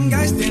 There's some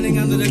guy standing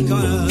under the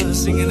corner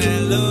singing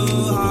that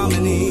low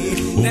harmony.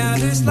 Now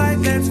this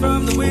light that's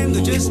from the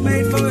window just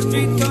made for a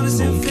street corner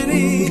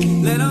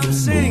symphony. Let them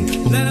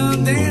sing, let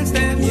them dance,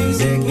 that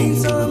music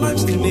means so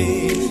much to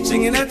me.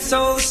 Singing that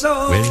soul,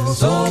 soul,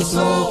 soul,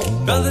 soul,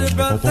 brother to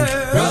brother,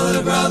 brother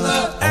to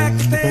brother,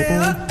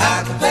 Acappella,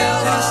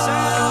 Acappella, that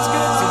sounds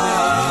good to me.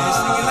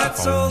 Singing that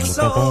soul,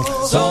 soul,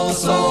 soul,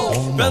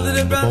 soul, brother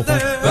to brother,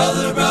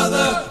 brother to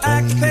brother,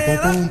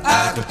 Acappella,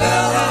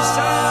 Acappella, that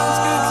sounds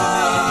good to me.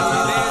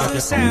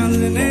 There's a sound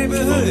in the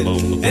neighborhood,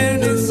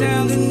 and it's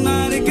sounding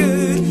mighty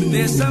good.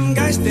 There's some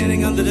guy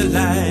standing under the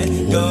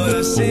light,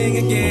 gonna sing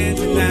again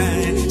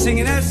tonight.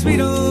 Singing that sweet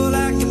old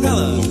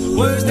Acappella,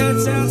 words that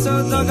sound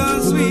so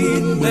doggone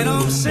sweet. Let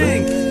them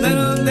sing, let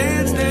them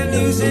dance, that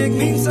music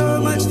means so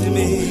much to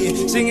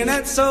me. Singing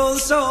that soul,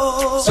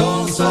 soul,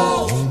 soul,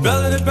 soul,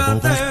 brother to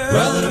brother,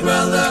 brother to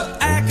brother,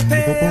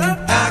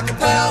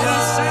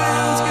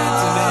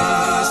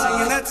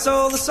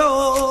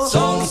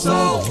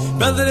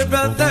 brother to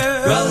brother,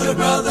 brother to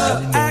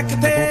brother,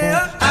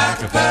 Acappella,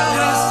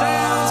 Acappella. It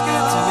sounds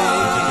good to me.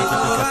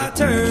 Before I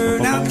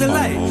turn out the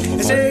light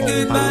and say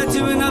goodbye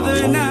to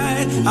another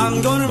night,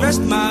 I'm gonna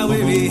rest my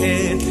weary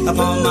head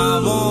upon my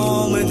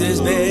warm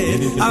winter's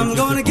bed. I'm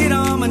gonna get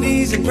on my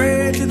knees and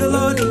pray to the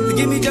Lord to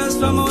give me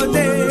just one more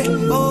day.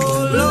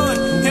 Oh Lord,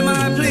 hear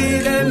my plea,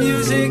 that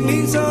music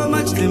means so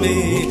much to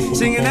me.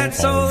 Singing that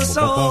soul to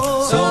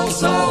soul, soul to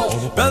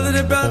soul, brother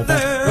to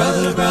brother,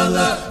 brother to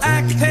brother,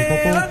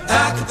 Acappella,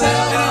 Acappella.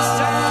 And it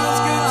sounds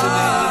good to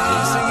me.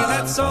 Singing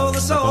that soul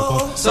to soul,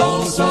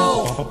 soul to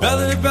soul,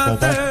 brother to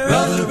brother,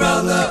 brother to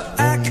brother,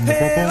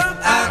 Acappella,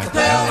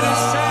 Acappella. And it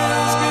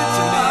sounds good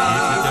to me.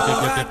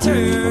 Before I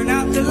turn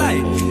out the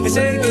light and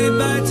say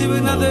goodbye to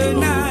another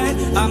night,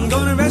 I'm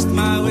gonna rest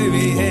my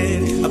weary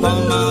head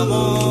upon my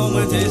warm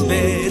winter's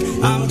bed.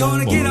 I'm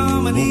gonna get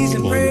on my knees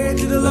and pray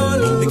to the Lord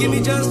to give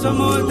me just one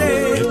more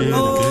day.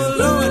 Oh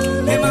Lord,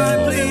 hear my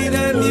plea,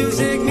 that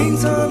music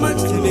means so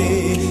much to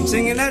me.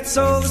 Singing that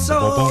soul to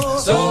soul,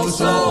 soul to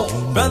soul,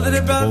 brother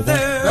to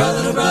brother,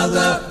 brother to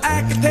brother,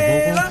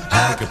 Acappella,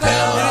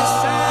 Acappella. And it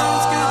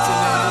sounds good to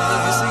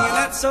me. Singing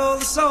that soul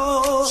to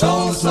soul,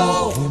 soul to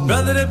soul,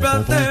 brother to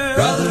brother,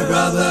 brother to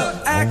brother,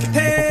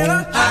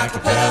 Acappella,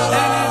 Acappella.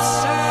 And it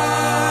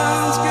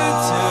sounds good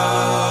to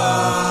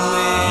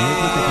me.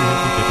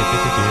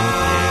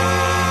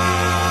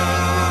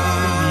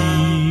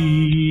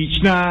 Each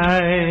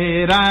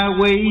night I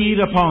wait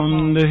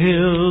upon the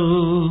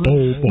hill,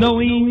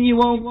 knowing you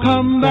won't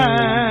come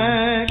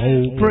back,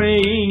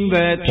 praying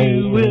that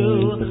you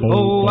will.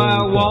 Oh,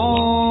 I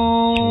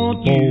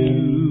want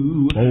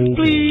you.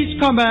 Please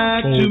come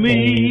back to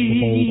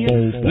me.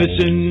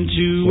 Listen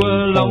to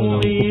a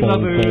lonely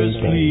lover's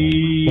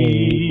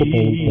plea.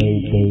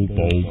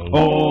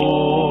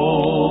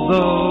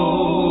 Although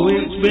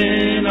it's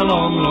been a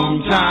long,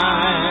 long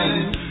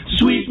time,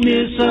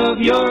 sweetness of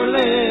your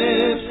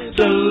lips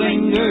still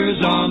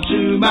lingers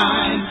onto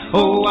mine.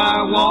 Oh,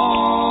 I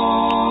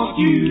want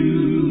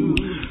you.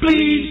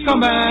 Please come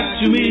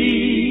back to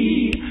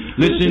me.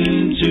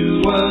 Listen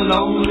to a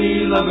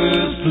lonely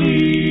lover's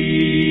plea.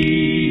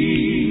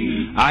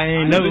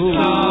 I know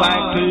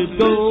I could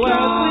go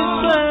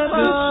out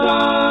with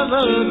some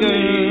other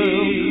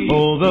girl,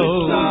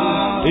 although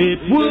it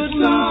wouldn't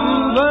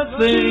prove a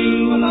thing.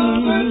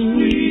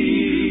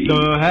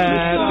 The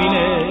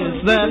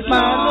happiness that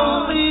my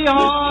lonely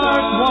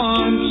heart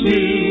wants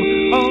you,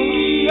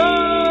 only a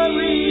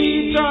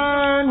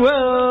return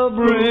will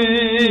bring.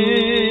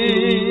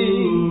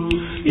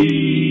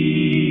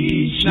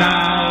 Each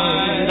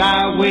night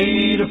I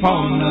wait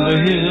upon the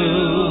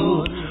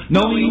hill,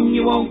 knowing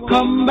you won't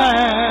come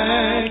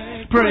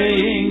back,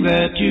 praying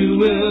that you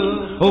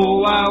will.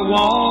 Oh, I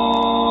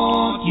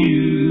want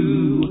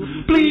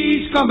you.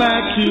 Please come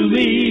back to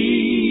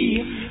me.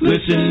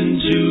 Listen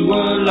to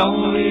a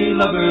lonely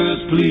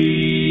lover's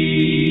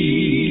plea.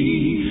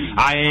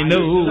 I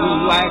know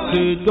I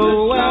could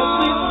go out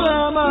with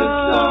some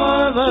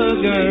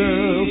other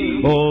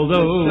girl,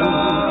 although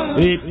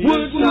it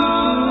wouldn't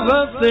prove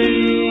a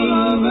thing.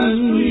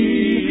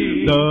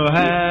 The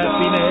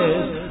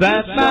happiness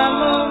that my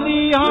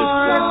lonely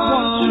heart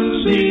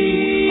wants me,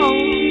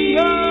 only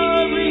a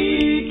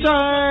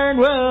return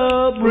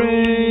will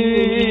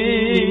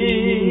bring.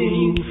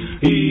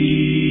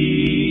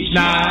 Each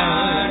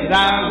night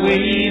I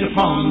wait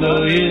upon the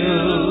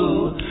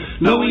hill,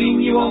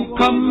 knowing you won't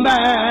come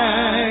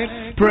back,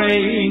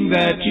 praying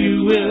that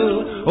you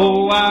will.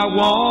 Oh, I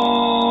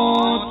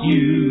want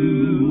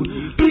you.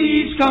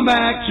 Please come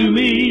back to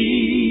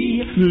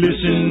me.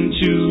 Listen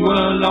to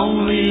a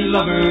lonely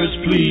lover's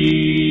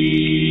plea.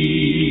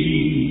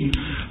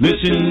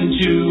 Listen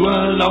to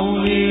a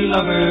lonely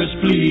lover's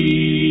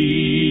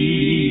plea.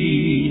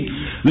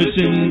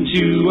 Listen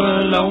to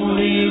a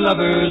lonely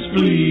lover's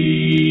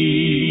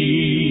plea.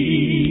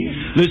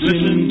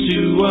 Listen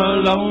to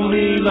a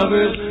lonely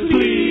lover's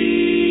plea.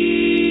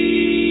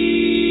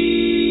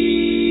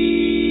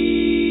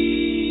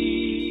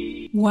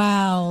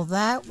 Wow,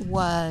 that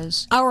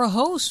was our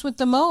host with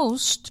the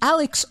most,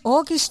 Alex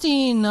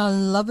Augustine, A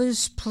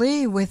Lover's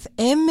Plea with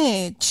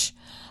Image.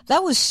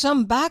 That was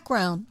some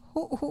background.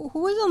 Who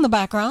was on the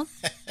background?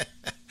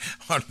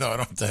 Oh, no,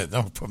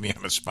 don't put me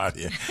on the spot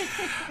here.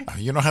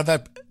 You know how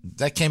that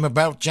came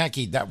about,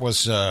 Jackie? That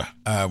was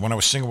when I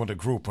was singing with a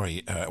group.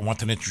 I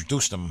wanted to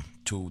introduce them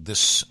to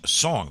this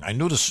song. I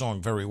knew the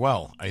song very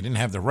well. I didn't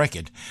have the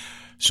record,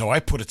 so I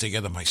put it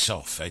together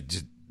myself. I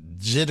did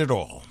it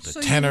all. The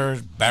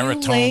tenor,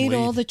 baritone, you laid lead,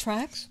 all the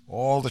tracks?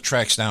 All the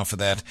tracks down for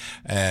that,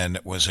 and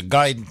it was a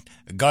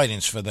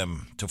guidance for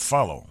them to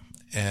follow.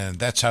 And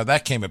that's how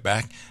that came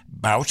about.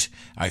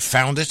 I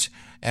found it,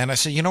 and I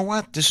said, you know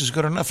what? This is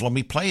good enough. Let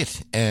me play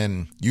it.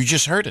 And you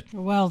just heard it.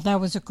 Well,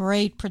 that was a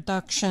great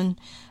production.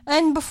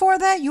 And before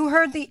that, you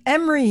heard the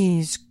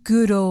Emerys,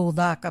 Good Old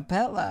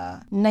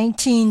Acappella,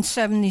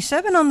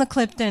 1977 on the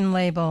Clifton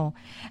label.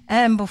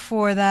 And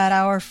before that,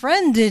 our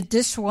friend did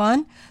this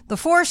one, the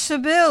Four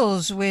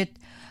Sibyls with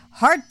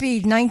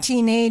Heartbeat,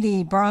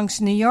 1980,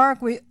 Bronx, New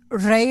York, with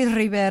Ray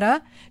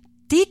Rivera,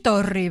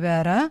 Tito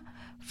Rivera,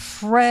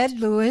 Fred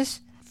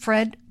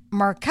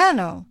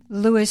Marcano,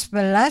 Luis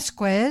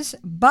Velasquez,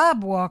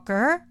 Bob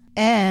Walker,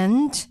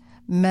 and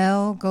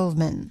Mel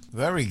Goldman.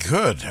 Very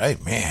good. Hey,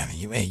 man,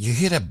 you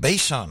hear that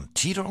bass on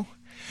Tito?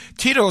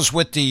 Tito's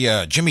with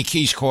the Jimmy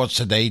Keys chords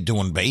today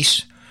doing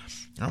bass.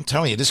 I'm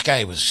telling you, this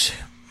bass,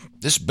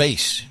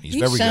 he's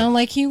very good. You sound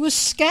like he was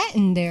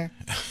scatting there.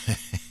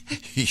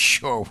 He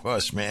sure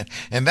was, man.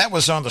 And that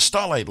was on the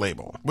Starlight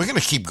label. We're going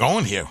to keep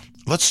going here.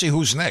 Let's see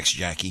who's next,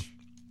 Jackie.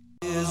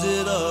 Is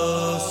it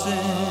a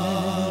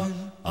sin?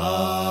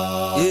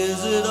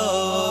 Is it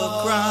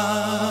a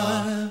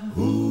crime?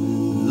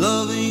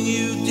 Loving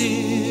you,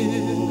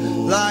 dear,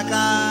 like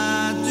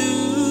I do.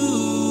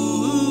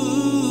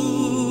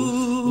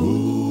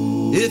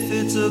 If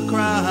it's a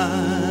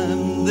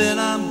crime, then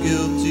I'm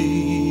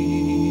guilty.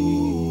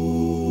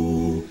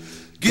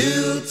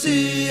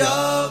 Guilty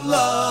of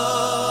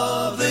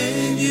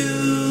loving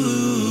you.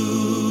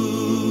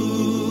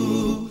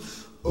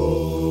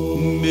 Oh,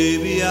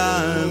 maybe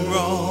I'm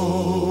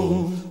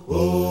wrong.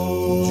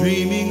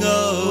 Dreaming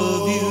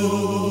of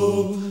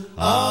you.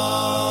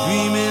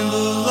 Dreaming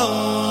the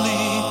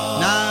lonely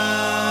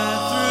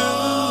night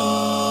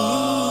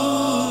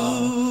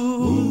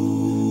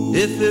through.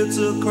 If it's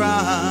a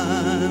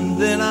crime,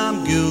 then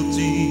I'm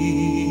guilty.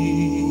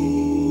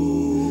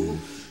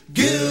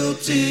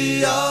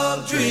 Guilty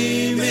of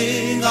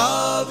dreaming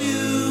of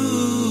you.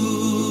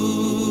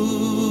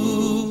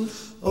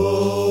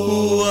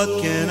 Oh,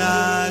 what can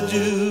I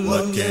do?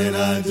 What can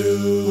I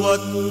do? What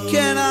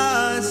can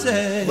I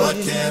say? What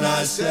can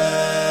I say?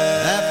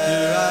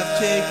 After I've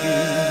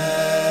taken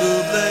the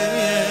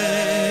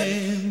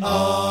blame.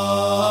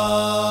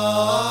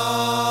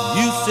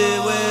 You say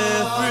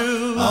we're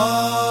through.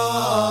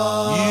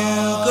 You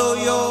go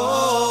your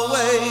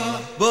way,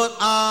 but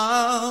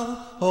I'll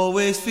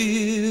always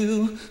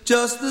feel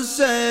just the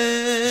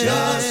same.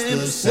 Just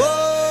the same.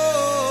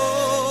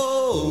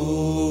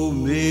 Whoa,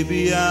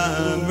 maybe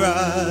I'm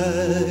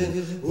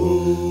right.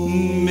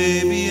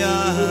 Maybe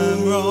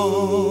I'm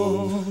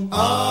wrong.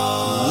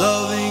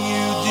 Loving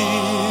you,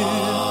 dear,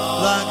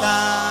 like I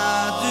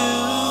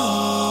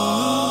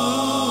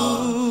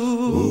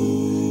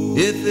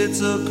do. If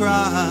it's a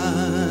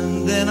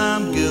crime, then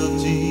I'm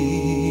guilty.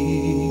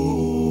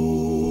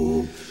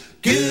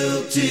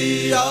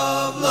 Guilty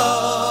of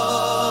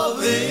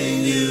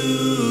loving you.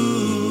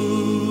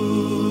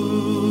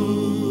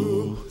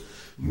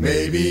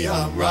 Maybe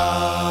I'm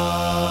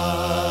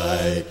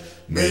right,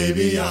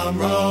 maybe I'm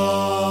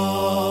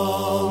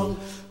wrong.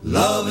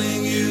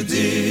 Loving you,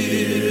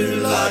 dear,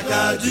 like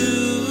I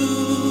do.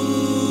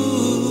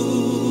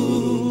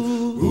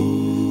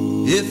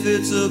 If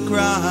it's a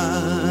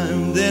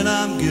crime, then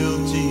I'm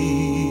guilty.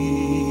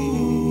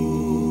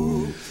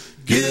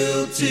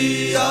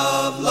 Guilty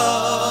of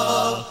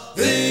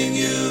loving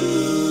you.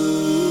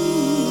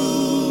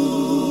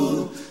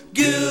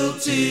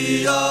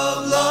 Guilty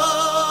of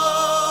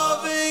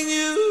loving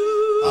you.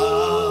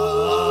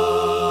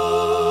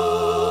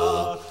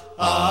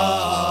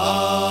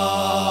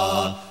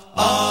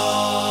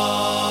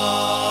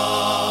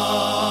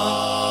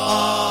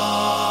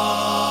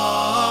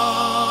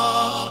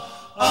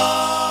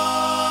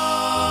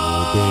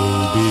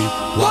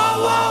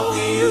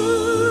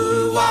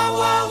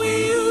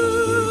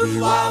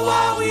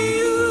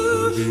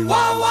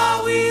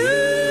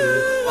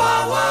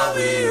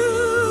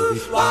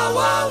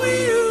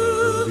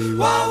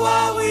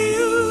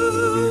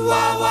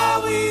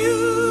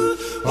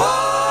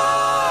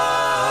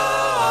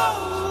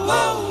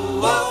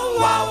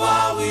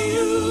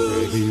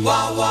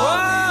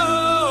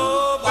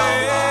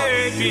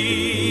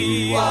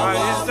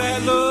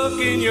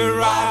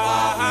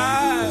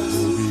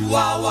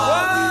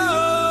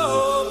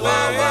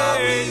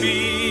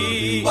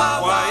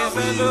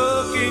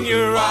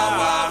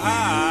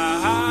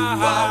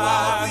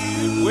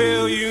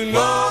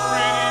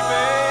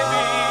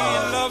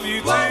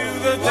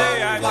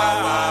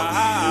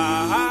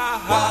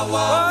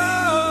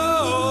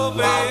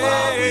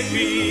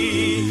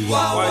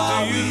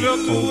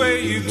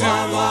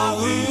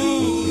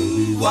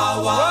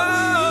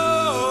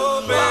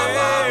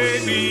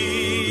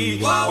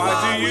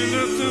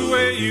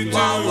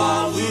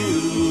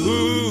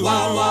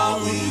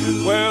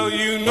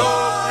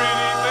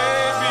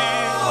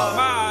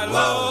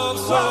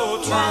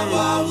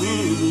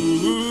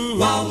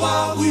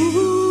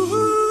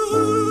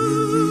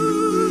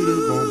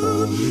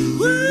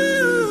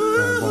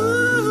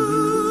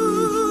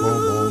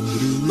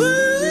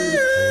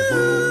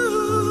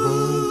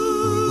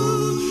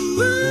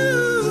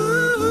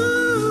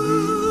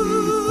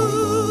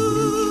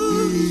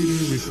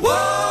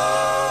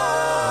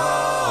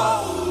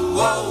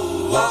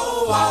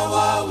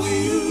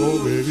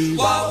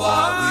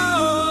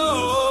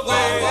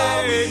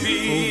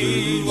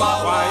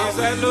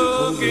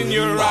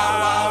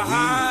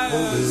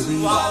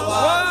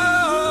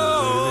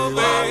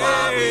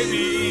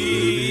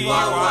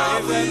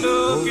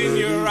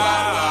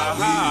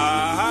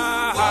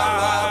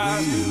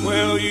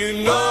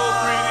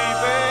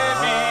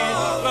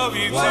 Love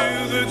you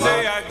till the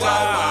day I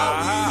die.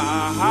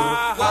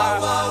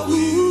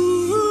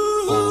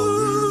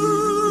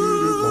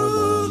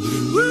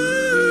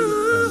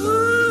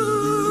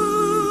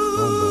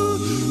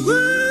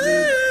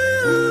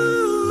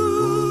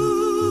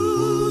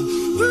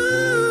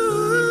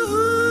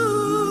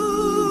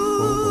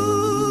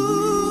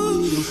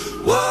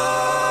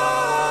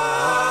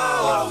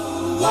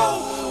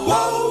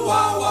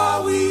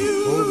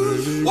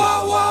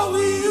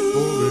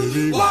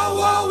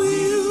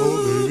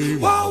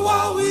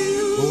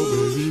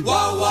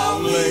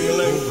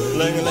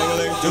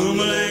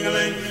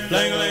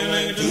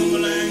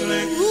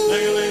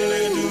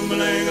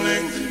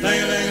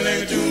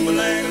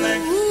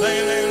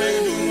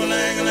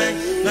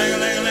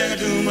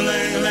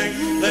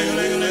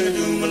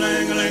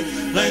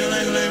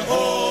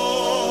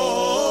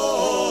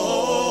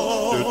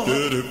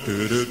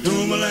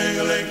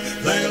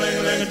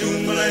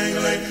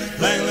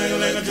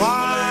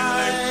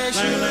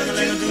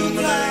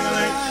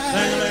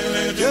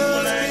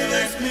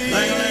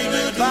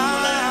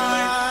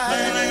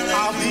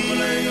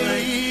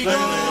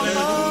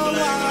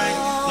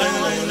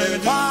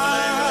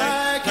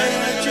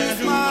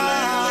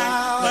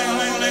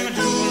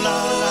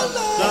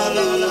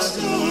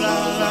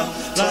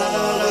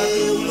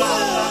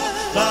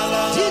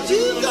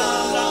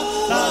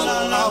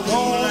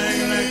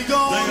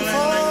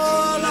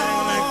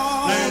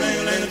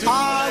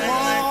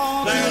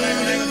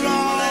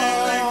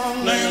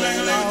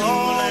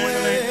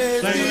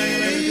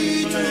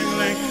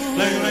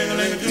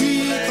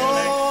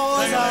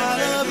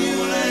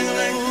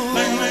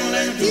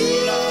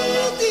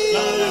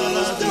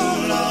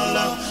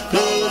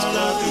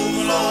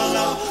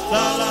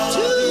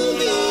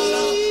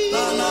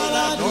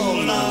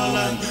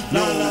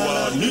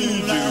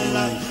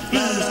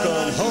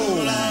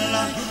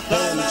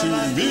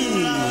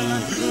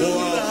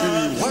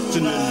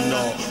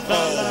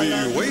 I'll be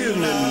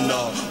waiting and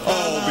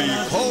I'll be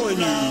calling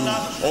you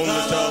on the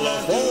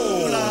telephone.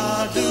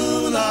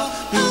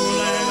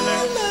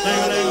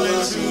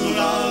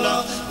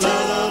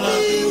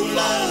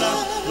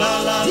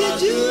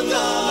 Did you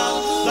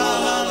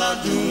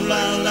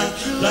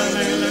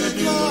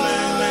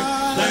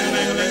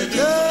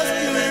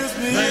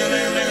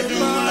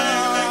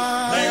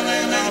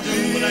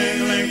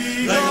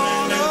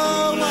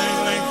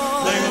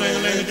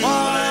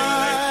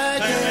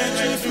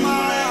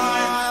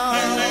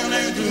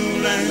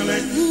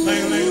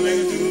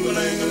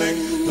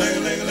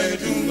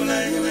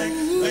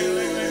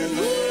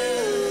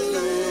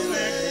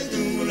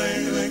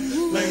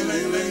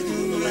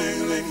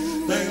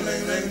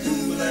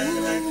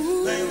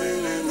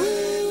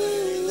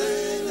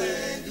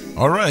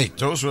All right,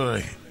 those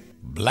were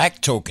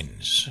Black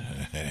Tokens.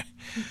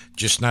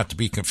 Just not to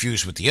be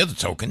confused with the other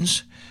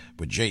Tokens,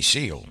 with Jay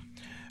Seal.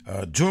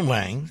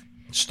 Doomlang,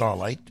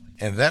 Starlight,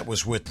 and that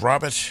was with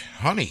Robert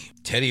Honey,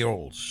 Teddy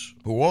Olds,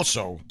 who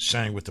also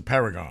sang with the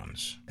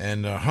Paragons.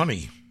 And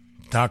Honey,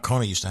 Doc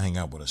Honey used to hang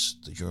out with us.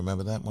 Did you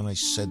remember that when I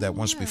said that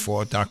once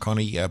before? Doc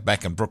Honey,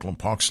 back in Brooklyn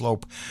Park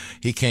Slope.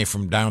 He came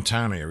from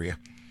downtown area,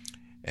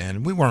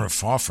 and we weren't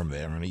far from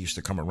there, and he used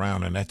to come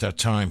around, and at that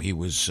time he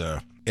was...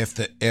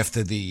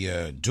 After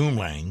the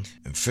Doomlang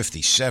in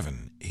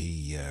 57,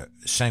 he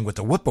sang with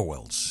the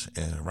Whippoorwills.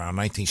 Around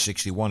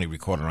 1961, he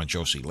recorded on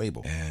Josie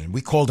label. And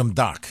we called him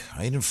Doc.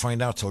 I didn't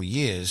find out till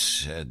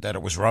years that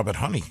it was Robert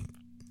Honey.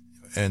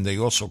 And they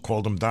also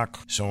called him Doc.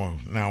 So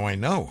now I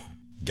know.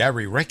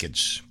 Gary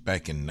Records,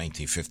 back in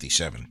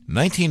 1957.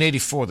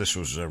 1984, this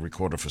was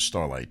recorded for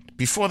Starlight.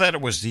 Before that,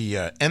 it was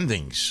the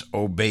Endings,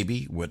 Oh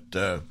Baby, with...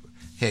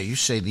 Hey, you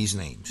say these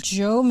names.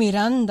 Joe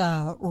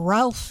Miranda,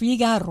 Ralph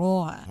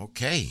Figueroa.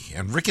 Okay,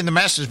 and Rick and the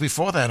Masters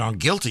before that on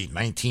Guilty,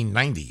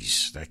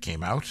 1990s. That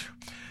came out.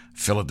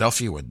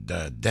 Philadelphia with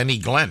Denny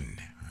Glenn.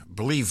 I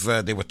believe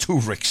there were two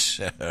Ricks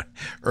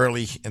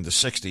early in the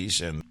 60s.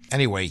 And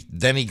anyway,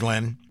 Denny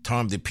Glenn,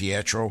 Tom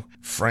DiPietro,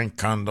 Frank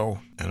Condo,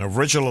 and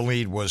original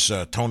lead was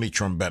Tony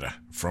Trombetta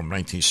from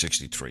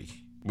 1963.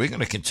 We're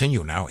going to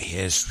continue now.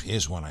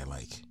 Here's one I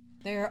like.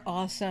 They're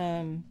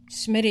awesome.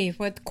 Smitty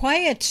with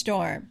Quiet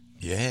Storm.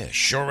 Yeah,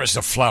 sure as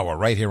the flower,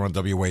 right here on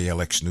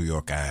WALX New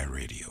York I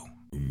Radio.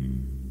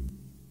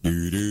 Sure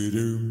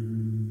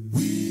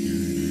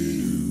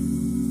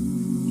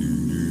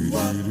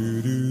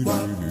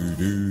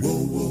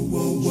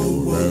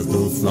as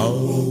the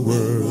flower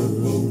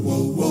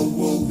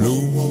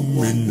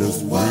bloom in the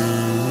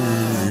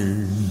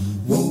spring,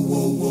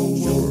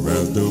 sure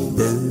as the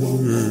bird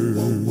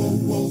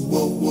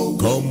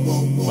come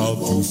out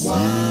to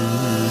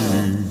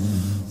sing.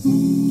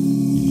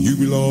 You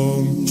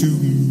belong to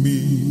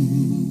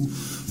me,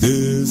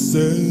 this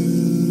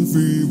everyone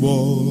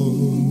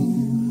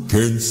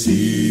can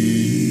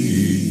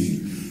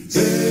see,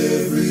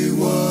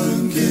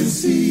 everyone can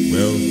see.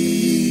 Well,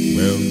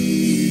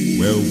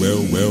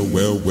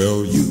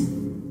 you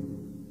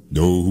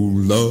know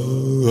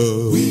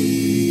love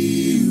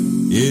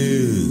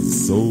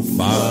is so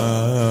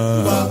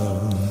fine.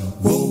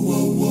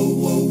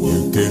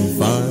 You can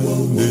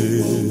find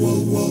it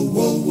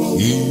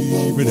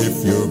even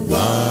if you're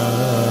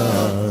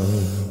blind.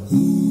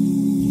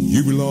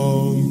 You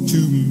belong to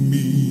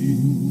me,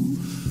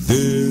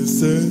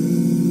 this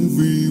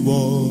everyone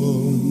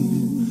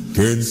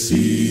can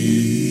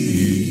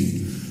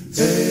see,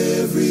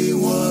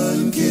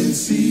 everyone can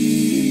see.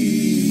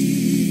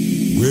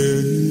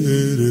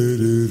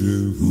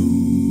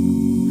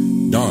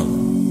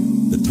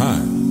 Darling, the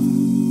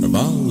time of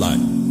our life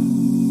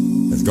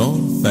has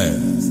gone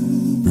fast.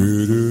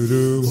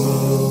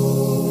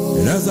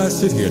 And as I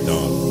sit here,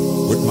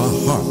 darling, with my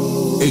heart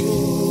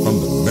aching from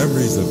the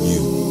memories of you,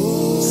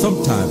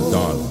 sometimes,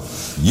 darling,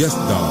 Yes,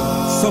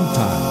 darling,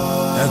 sometimes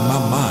as my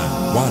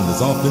mind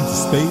wanders off into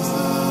space,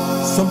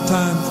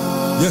 sometimes,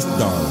 yes,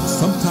 darling,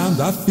 sometimes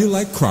I feel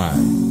like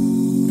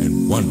crying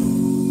and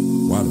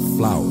wondering why the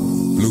flowers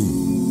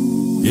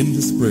bloom in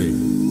the spring.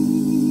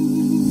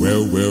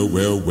 Well,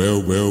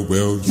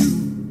 you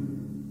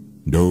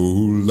know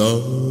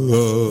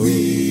love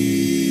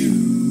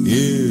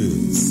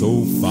is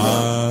so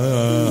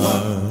fine.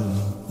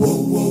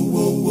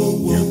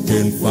 You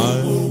can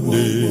find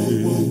it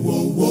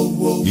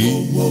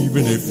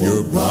even if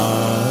you're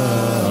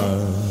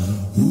blind.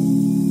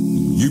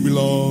 You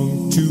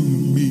belong to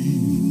me.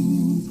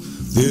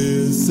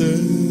 This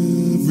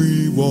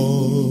everyone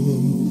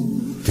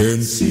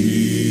can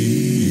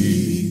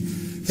see.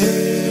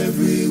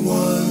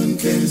 Everyone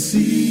can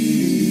see.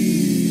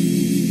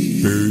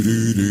 Do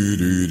do do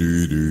do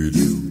do do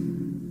do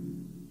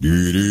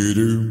do do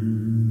do.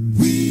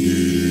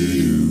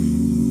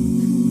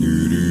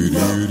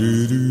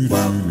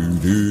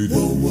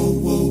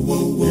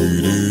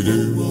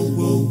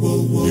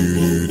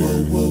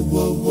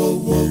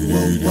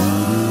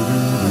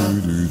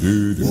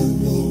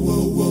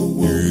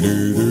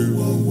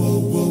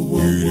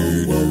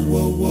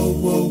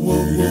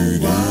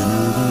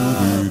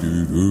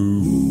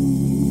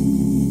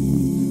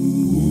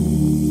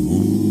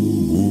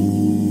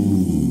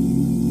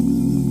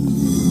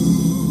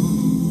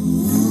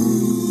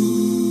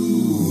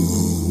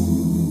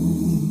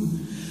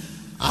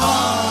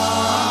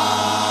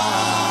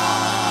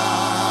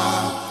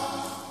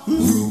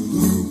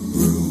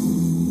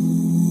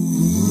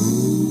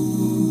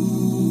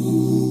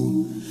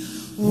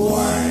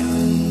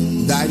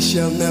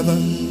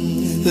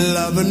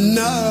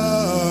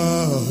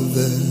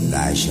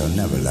 I shall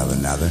never love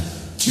another.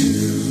 2.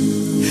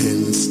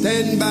 And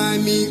stand by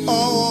me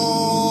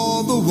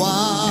all the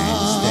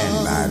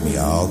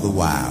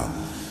while.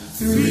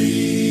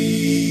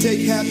 3.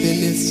 Take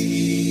happiness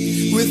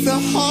with a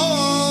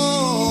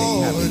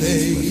heartache.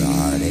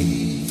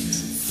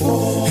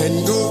 4.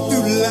 And go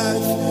through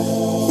life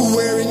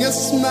wearing a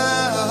smile.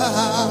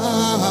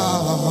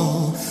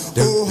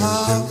 Oh,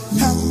 how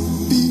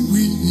happy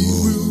we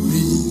will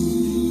be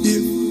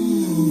if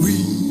we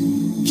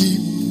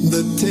keep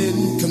the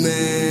 10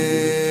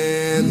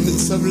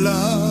 commandments of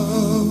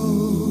love,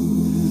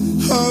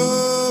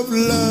 of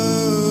love.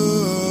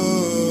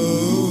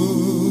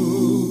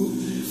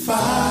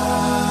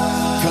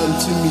 5. Come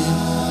to me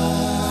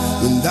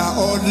when thou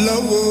art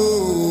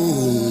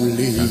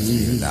lonely.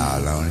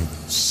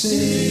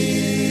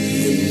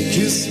 6.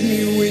 Kiss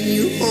me when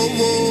you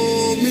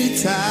hold me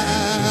tight.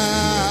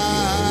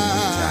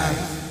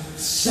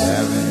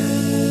 7.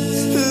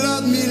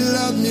 Love me,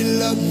 love me,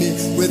 love me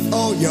with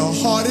all your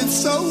heart and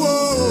soul.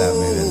 Love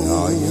me with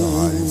all your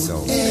heart and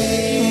soul.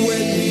 And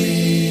when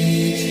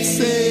we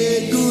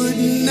say good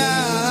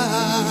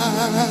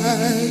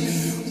night,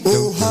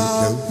 oh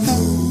how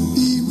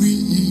happy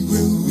we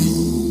will be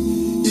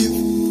if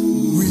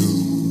we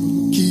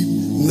keep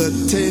the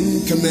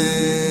 10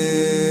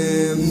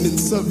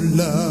 commandments of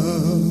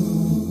love.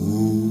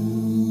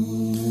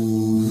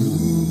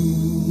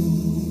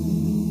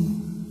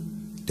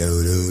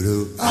 Do do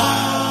do.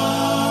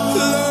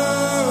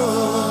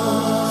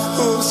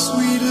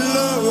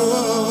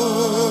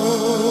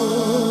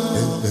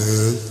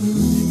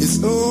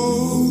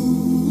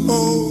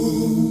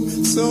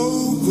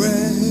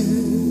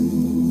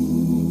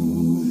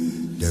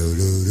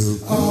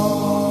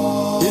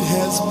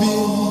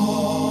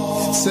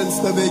 Since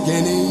the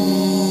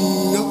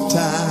beginning of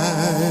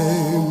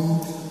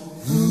time,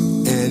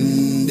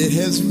 and it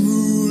has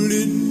ruled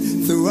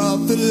it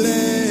throughout the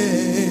land.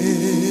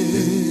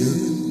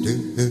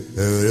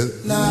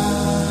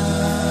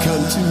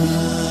 Come to me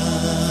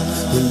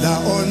when thou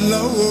art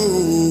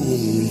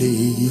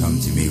lonely. Come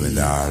to me when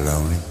thou art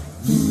lonely.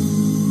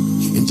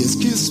 And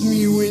just kiss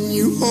me when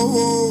you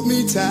hold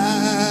me tight.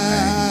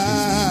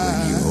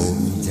 Hold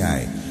me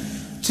tight.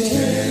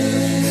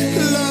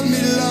 Love me,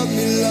 love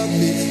me, love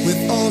me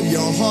with all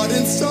your heart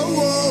and soul.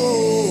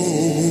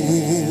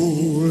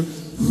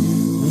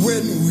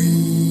 When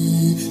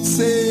we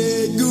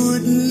say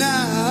good night,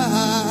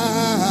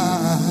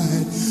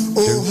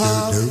 oh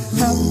how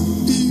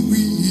happy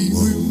we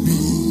will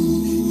be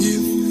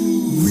if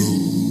we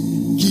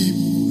keep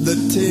the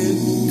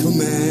 10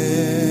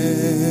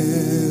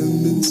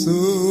 commandments. Oh.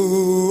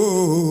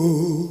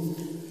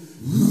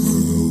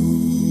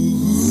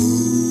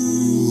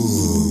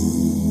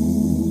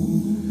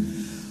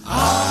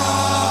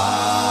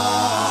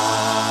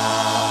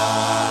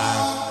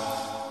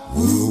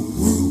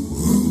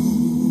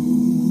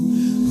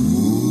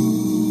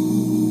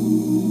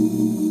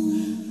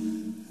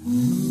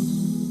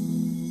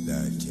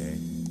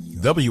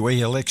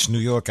 WALX New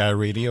York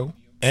iRadio,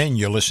 and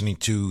you're listening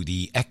to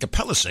the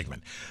Acappella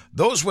segment.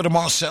 Those were the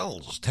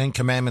Marcells, 10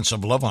 Commandments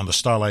of Love on the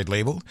Starlight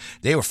label.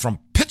 They were from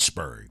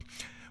Pittsburgh,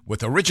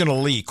 with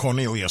original Lee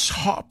Cornelius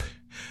Harp,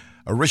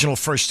 original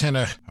first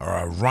tenor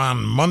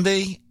Ron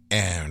Monday,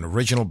 and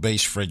original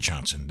bass Fred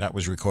Johnson. That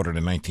was recorded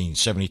in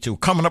 1972.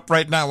 Coming up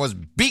right now was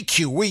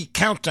BQE,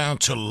 Countdown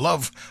to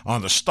Love,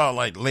 on the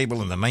Starlight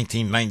label in the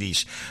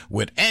 1990s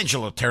with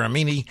Angela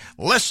Taramini,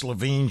 Les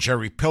Levine,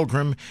 Jerry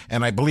Pilgrim,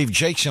 and I believe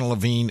Jason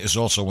Levine is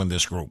also in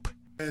this group.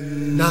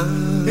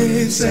 9,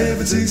 8,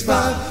 7, 6,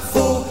 5,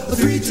 4,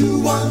 3, 2,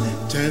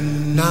 1.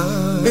 10,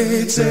 9,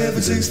 8,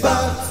 7, 6,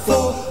 5,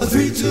 4,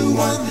 3, 2,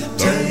 1.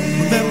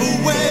 10. Remember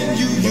when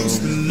you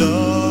used to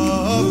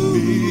love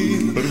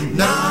me?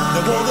 Now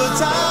all the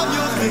time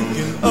you're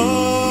thinking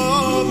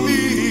of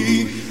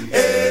me.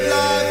 Hey,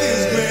 life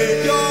is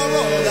great, you're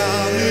all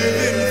I'm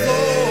living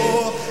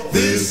for.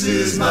 This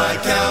is my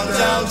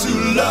countdown to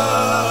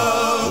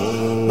love.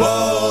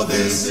 Oh,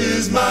 this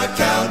is my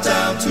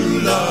countdown to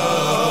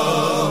love.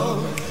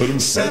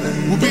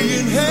 7, we'll be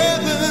in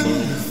heaven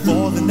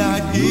before the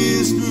night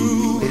is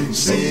through.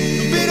 6,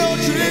 be no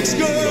tricks,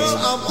 girl,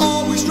 I'm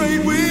always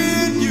straight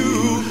with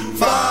you. 5,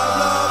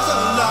 love's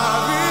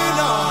alive in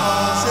our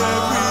hearts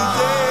every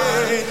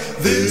day.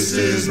 This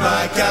is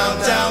my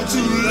countdown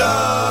to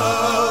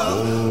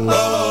love.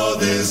 Oh,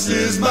 this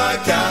is my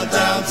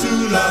countdown to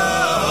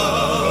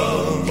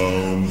love.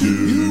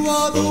 You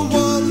are the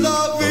one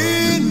love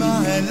in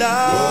my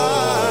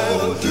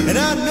life, and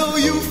I know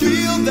you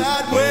feel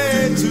that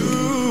way too.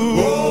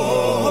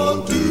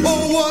 Oh,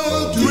 what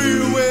a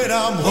thrill when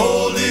I'm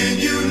holding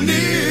you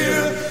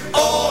near.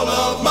 All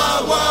of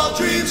my wild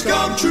dreams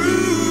come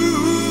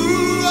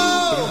true.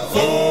 Oh,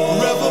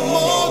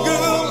 forevermore,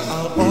 girl,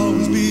 I'll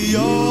always be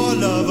your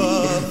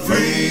lover.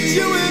 Free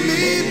you and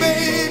me,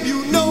 babe,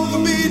 you know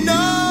there'll be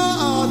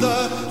no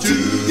other.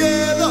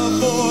 Together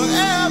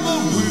forever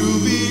we'll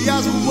be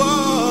as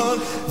one.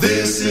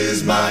 This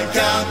is my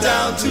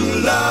countdown to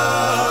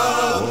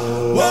love.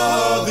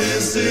 Whoa,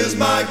 this is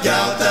my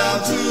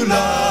countdown to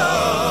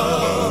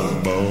love.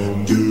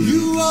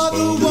 You are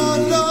the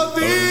one love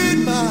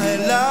in my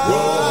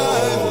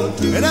life,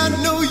 and I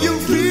know you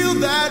feel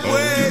that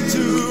way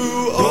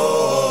too.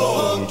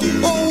 Oh,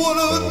 what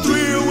a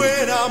thrill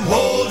when I'm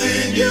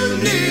holding you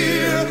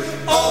near.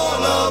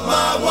 All of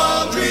my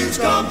wild dreams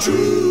come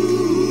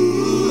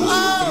true.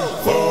 Oh,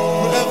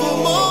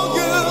 forevermore,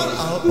 girl,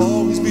 I'll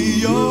always be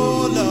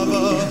your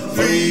lover.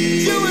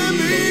 Free you and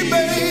me,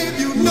 babe,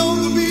 you know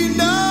there'll be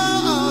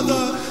no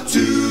other.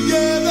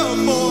 Together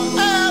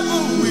forever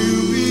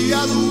we'll be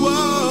as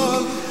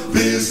one.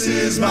 This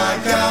is my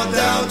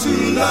countdown to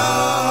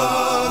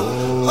love.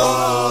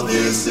 Oh,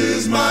 this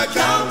is my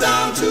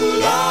countdown to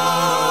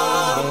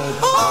love.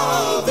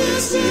 Oh,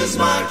 this is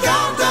my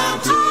countdown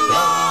to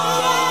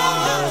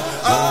love.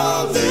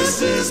 Oh, this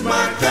is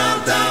my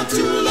countdown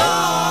to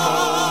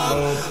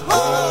love.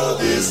 Oh,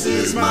 this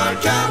is my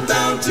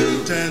countdown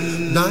to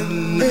 10,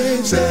 9,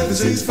 8, 7,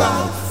 6,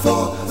 5,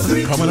 4,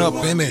 3, Coming 2, up,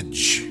 1.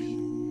 Image.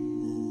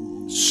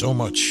 So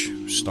Much,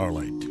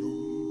 Starlight.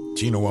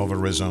 Tino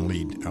Alvarez on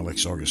lead,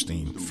 Alex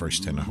Augustine,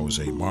 first tenor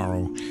Jose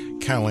Morrow,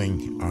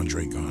 Calling,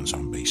 Andre Gons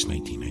on bass,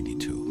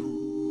 1992.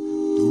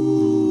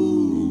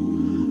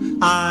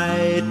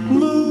 I'd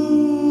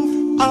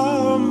move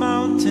a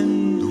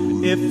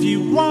mountain if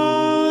you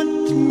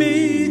want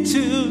me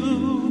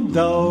to,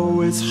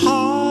 though it's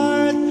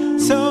hard,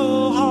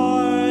 so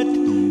hard,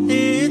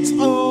 it's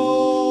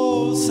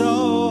oh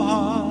so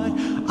hard.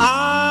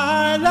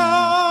 I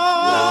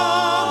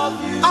love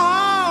you.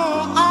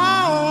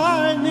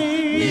 I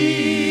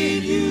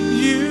need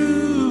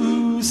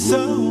you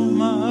so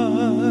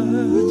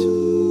much.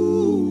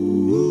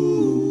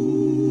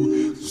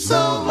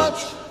 So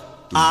much.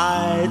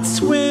 I'd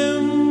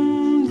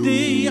swim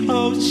the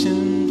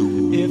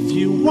ocean if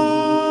you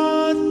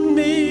want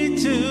me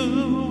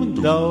to,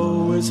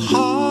 though it's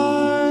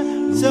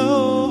hard,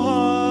 so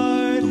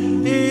hard,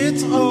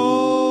 it's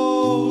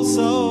oh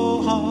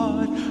so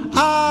hard.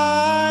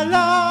 I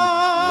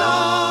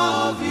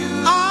love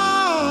you.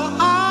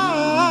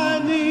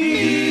 I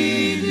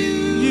need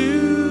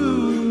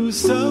you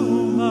so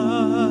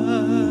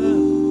much.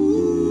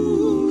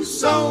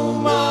 So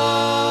much.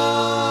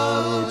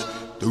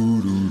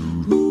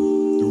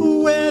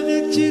 Where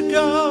did you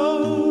go?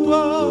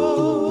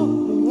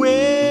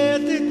 Where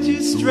did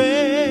you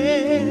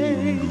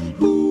stray?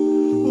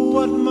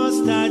 What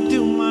must I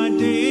do, my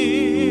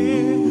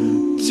dear,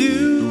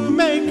 to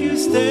make you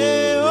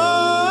stay? Oh,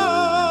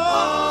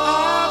 I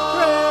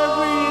pray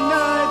every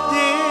night,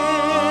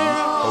 dear,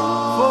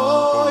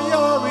 for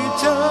your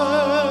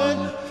return,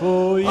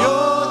 for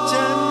your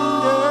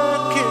tender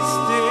kiss,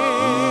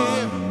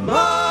 dear.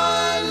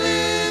 My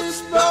lips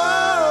burn.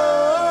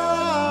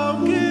 I'll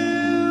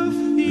give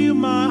you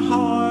my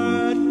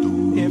heart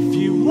if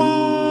you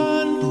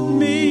want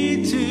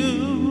me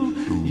to.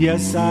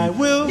 Yes, I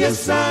will.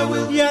 Yes, I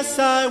will. Yes,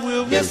 I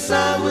will. Yes,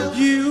 I will.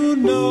 You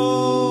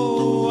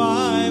know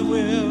I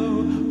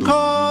will.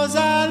 'Cause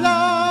I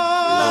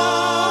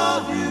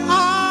love you.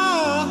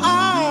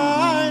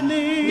 I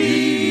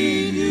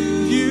need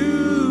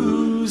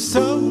you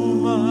so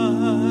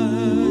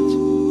much.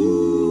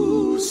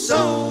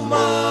 So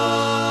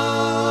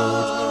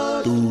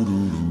much.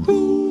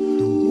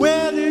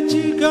 Where did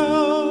you go?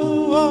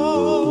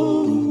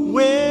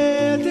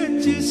 Where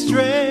did you stray?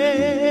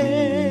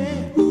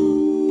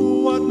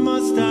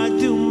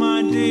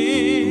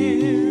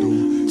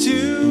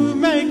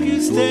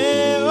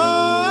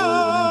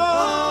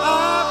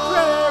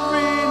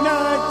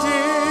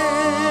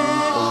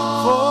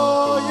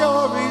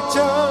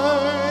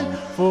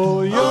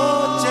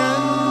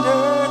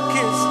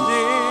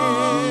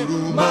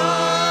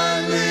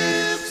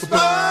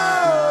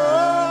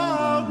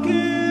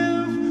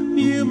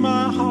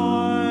 my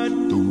heart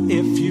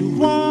if you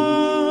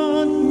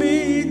want me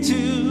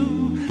to.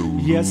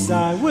 Yes,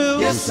 I will.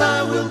 Yes,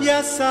 I will.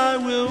 Yes, I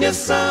will.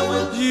 Yes, I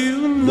will. You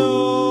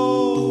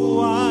know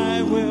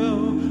I will.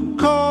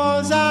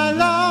 'Cause I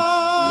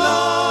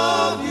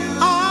love you.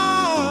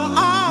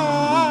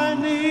 I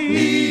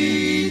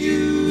need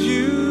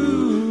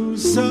you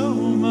so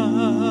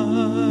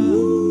much.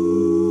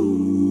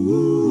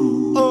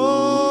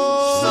 Oh,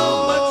 so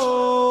much.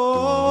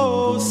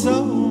 So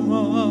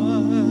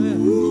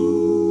much.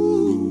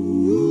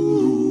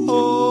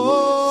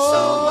 Oh,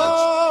 so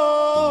much.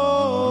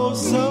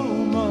 So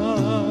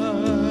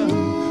much.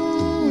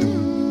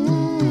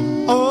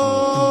 Oh,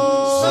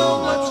 so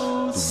much.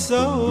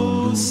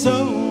 So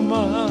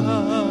much.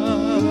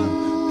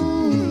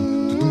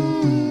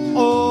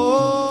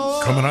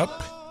 Oh. Coming up,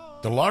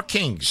 the Lark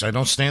Kings, I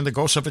Don't Stand the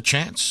Ghost of a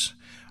Chance.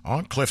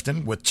 On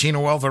Clifton with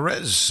Tino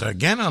Alvarez,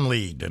 again on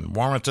lead, and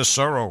Warren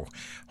Tesoro,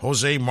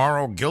 Jose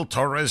Morrow, Gil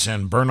Torres,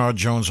 and Bernard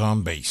Jones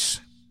on bass.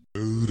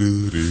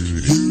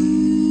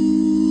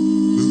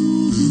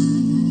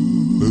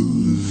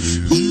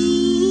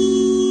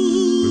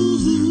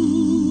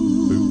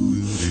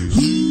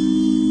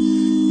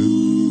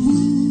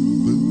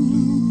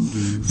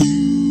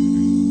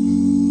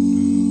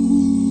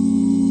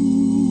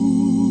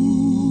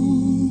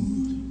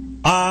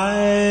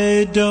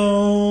 I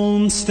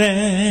don't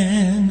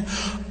stand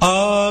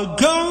a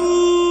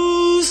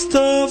ghost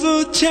of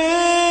a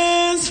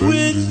chance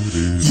with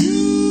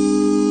you.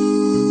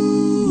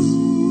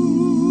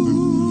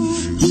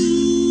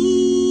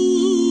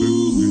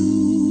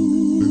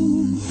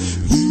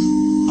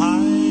 I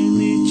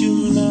need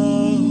your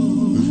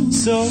love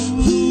so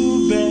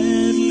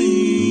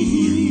badly.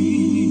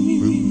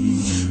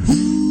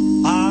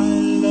 I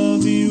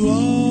love you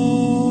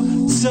all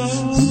so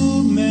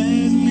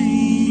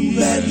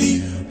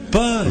madly,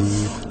 but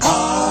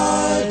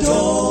I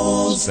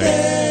don't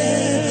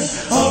stand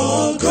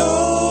a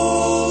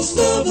ghost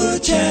of a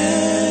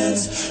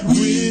chance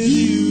with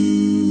you.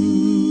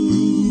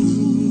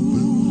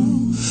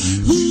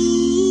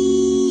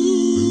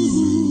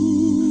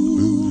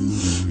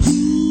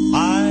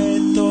 I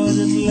thought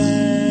at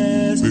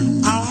last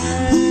I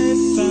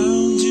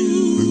found you,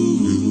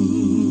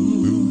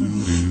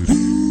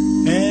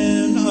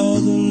 and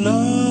other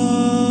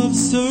love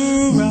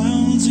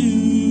surrounds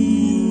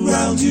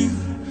you,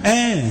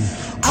 and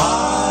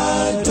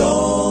I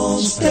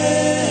don't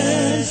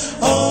stand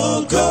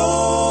a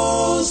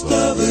ghost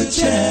of a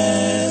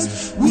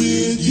chance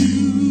with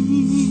you.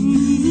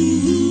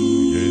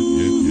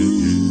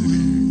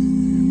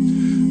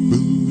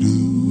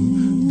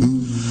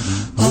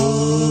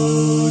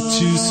 Oh,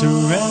 to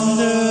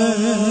surrender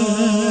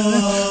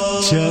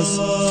just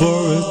for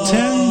a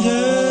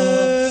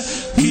tender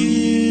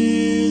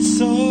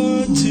kiss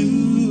or two.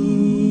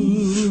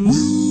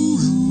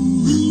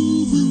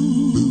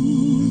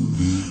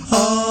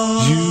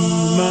 You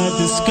might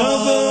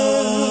discover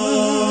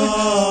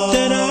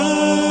that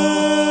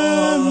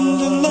I'm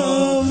the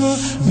lover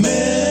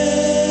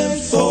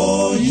meant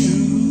for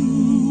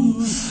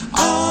you.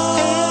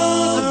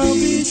 I'll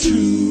be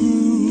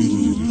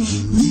true,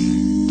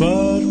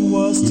 but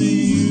what's the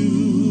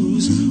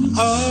use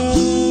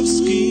of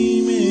scheming?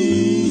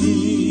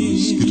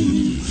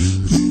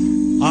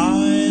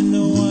 I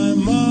know I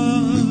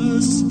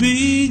must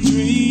be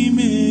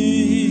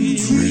dreaming,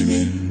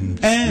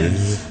 and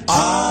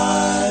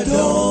I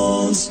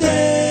don't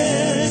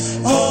stand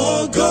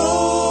a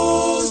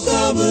ghost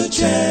of a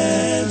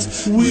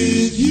chance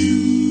with you.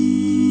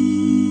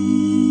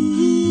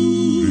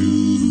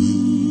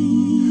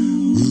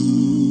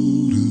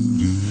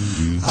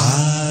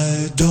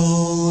 I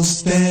don't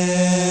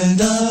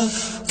stand a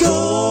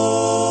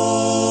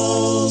ghost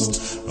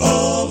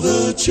of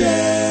a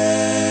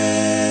chance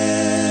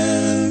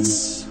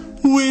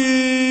with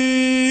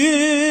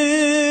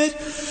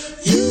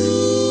you.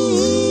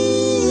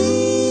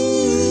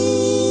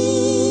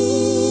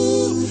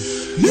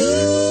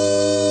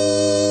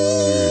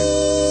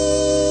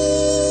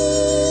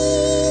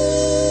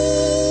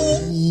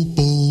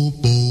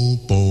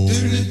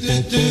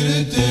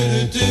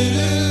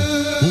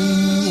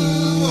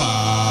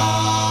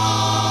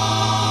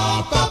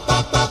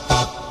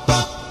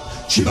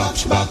 Shibop,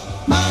 shibop,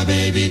 my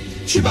baby.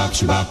 Shibop,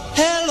 shibop.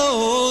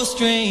 Hello,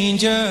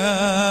 stranger.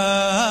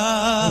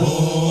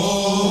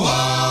 Oh,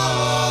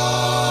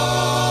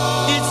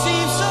 It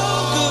seems so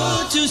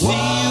good to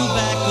see you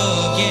back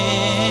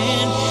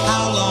again.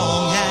 How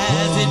long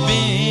has it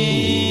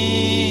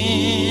been?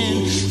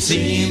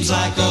 Seems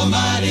like a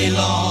mighty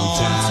long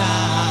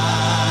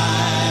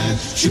time.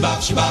 Shibop,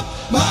 shibop,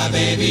 my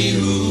baby.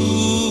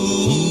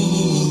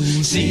 Ooh,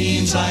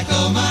 seems like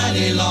a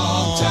mighty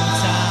long time.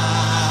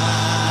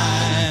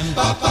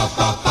 Pop, pop,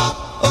 pop, pop.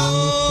 Oh,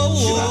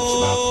 Shibop,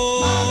 shibop,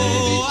 my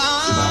baby.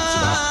 Shibop,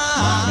 shibop,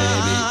 my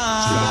baby.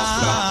 Shibop,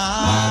 shibop,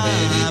 my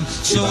baby. I'm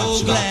Shibop, so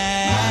shibop,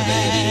 glad my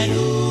baby.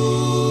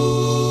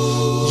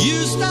 you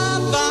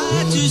stopped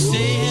by to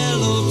say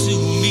hello to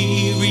me.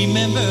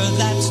 Remember,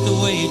 that's the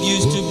way it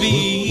used to be.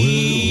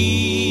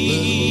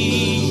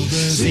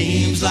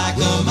 Seems like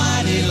a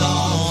mighty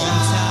long time.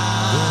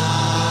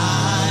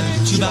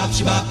 chibop,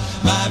 chibop,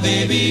 my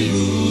baby,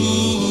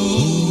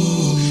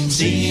 ooh,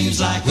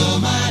 seems like a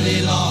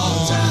mighty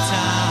long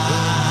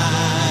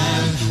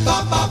time.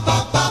 Bop, bop,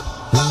 bop, bop,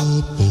 bop,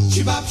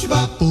 chibop,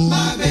 chibop,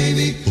 my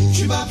baby,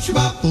 chibop,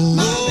 chibop,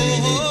 my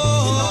baby,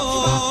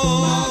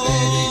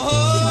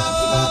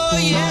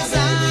 yes,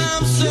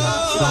 I'm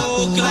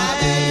so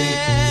glad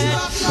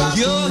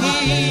you're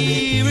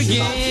here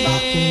again.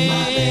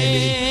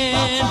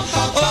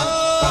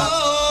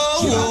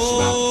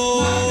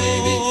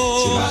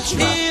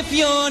 If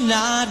you're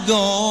not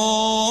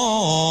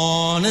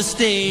gonna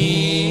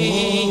stay,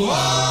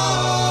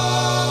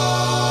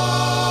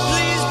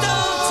 please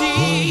don't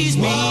tease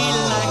me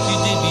like you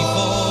did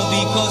before,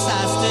 because I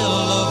still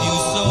love you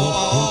so.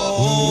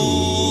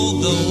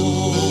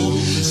 Although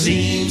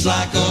seems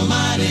like a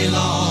mighty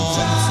long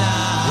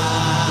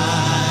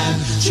time.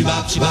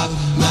 Shibop, shibop,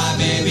 my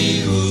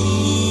baby,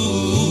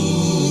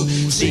 ooh,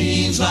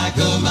 seems like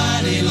a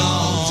mighty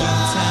long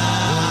time.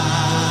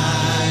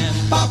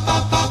 Pop,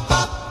 pop, pop,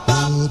 pop.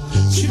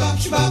 Shibop,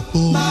 shibop,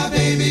 my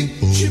baby.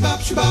 Shibop,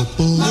 shibop,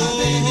 my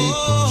baby.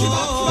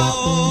 Shibop, shibop,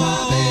 my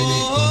baby.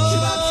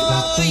 Shibop,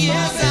 shibop,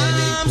 yes,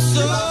 I'm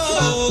so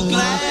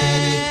glad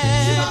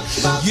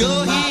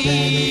you're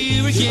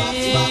here again. Shibop,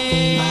 shibop,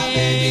 my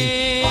baby.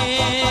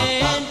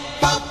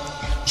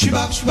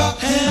 Shibop, shibop,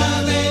 my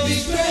baby.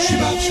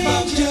 Shibop,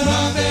 shibop,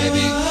 my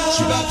baby.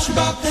 Shibop,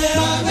 shibop,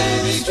 my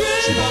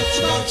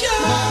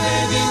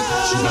baby.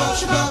 Shibop,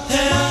 shibop, my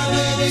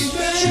baby.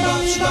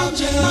 Shibop, shibop,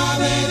 my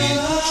baby.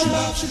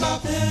 Shibop,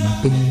 shibop.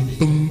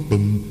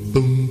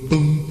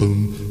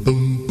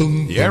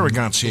 The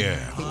Arrogance here,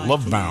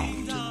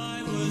 Lovebound.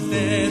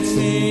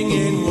 Dancing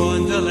in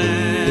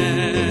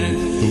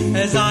Wonderland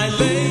as I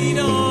laid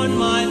on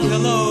my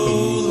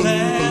pillow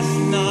last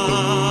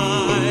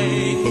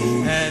night,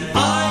 and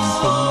I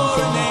saw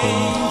an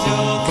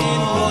angel in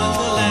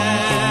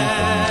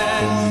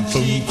Wonderland.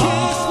 She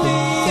kissed me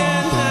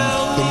and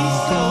held me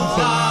so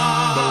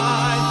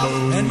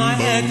high, and my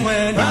head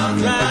went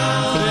round,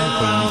 round and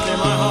round, and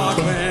my heart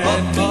went up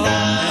and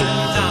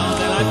down,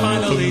 and I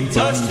finally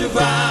touched the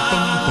ground.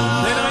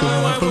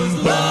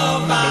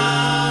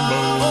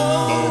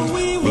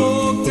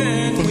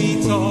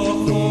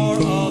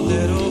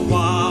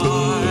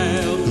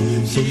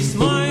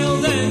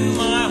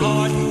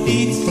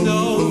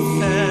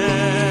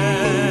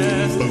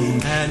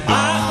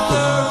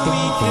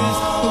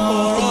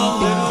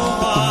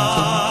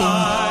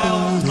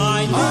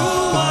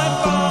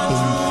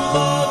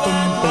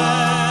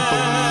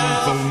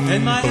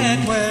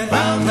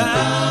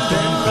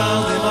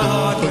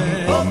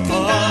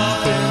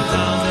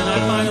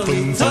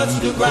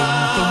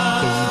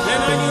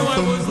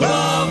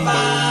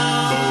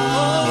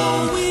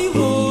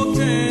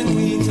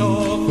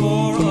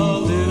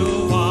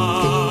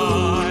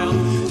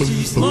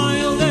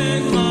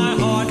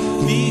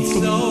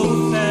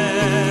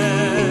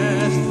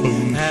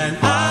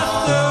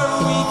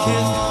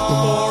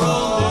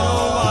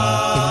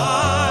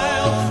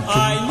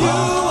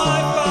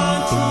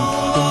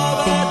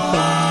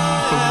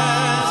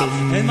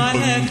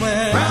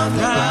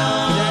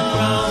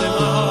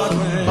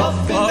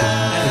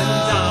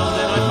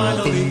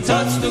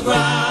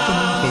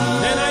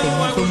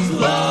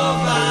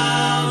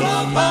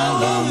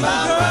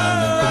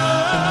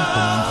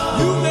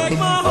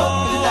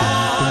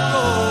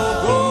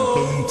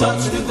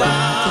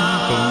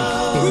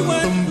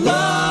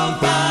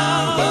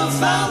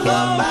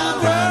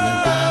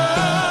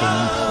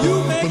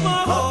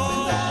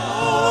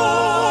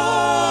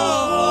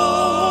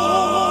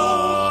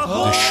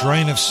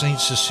 Shrine of St.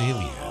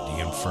 Cecilia, the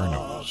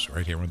Infernos,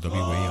 right here on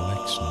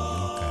WALX New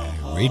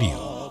York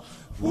Radio.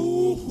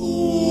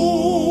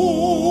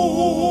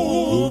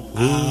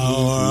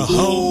 Our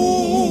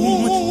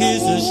home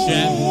is a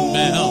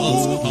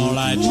shambles, all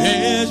I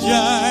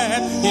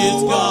treasure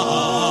is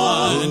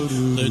gone.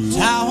 The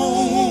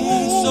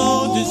town so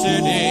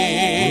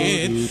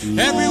deserted,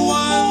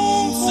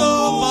 everyone so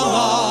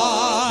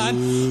forlorn.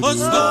 A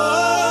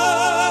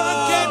storm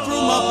came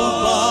from up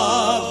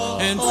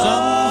above, and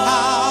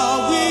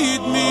somehow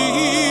it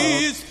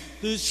missed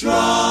the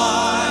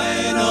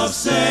shrine of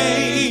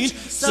Saint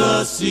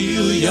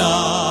Cecilia.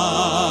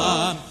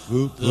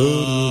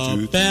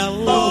 The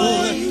bell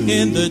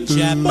in the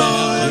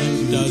chapel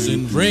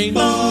doesn't ring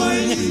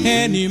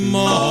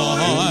anymore.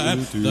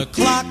 The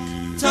clock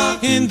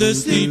in the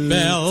sleep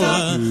bell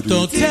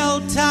don't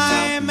tell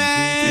time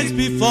as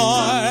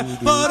before.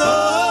 But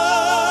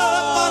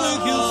up on a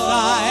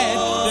hillside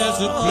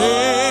there's a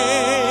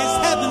place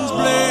heaven's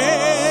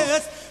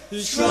blessed,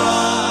 the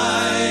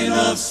shrine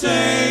of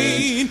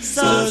Saint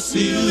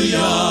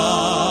Cecilia.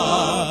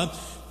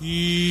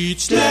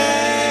 Each day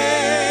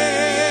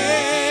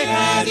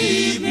at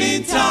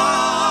evening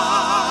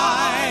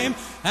time,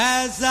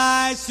 as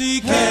I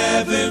seek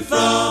heaven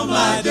from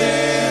my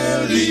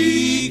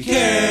daily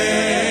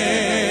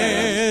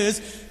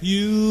cares,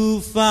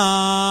 you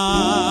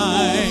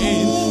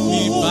find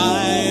me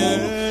by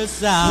her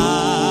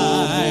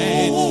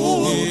side.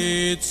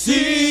 It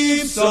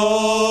seems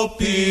so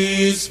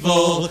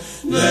peaceful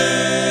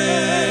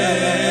there.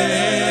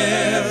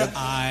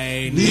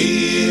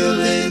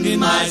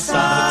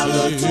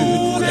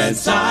 and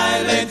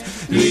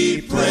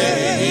silently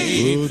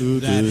pray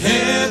that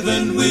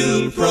heaven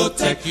will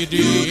protect you,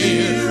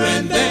 dear,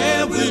 and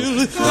there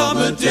will come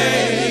a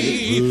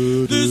day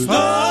this war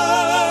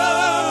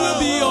will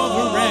be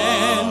over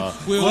and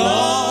we'll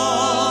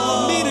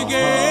all meet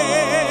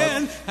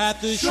again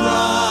at the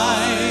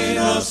shrine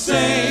of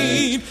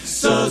Saint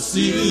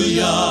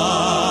Cecilia.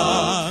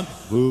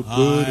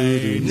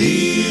 I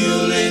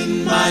kneel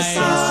in my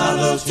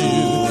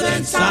solitude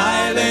and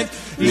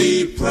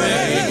silently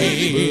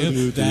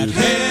pray that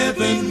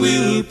heaven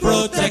will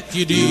protect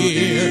you,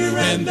 dear,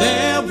 and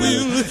there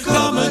will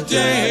come a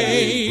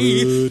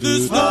day the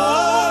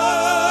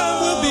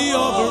storm will be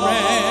over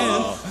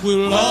and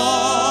we'll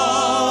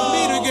all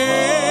meet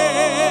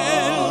again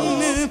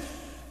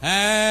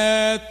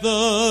at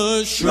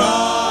the shrine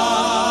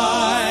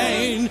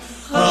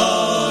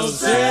of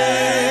Saint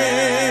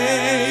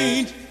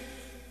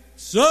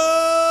Cecilia.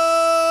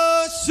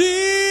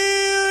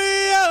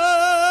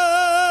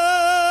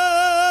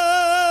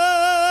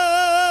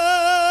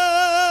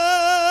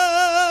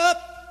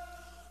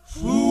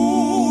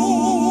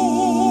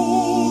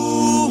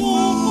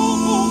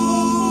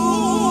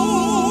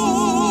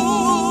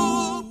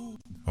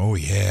 Oh,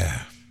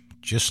 yeah.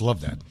 Just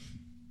love that.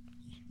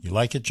 You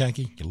like it,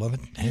 Jackie? You love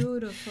it?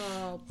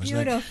 Beautiful, Wasn't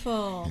that-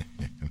 beautiful.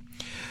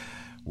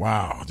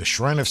 Wow, the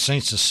Shrine of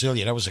St.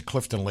 Cecilia, that was a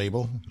Clifton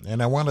label.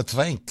 And I want to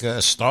thank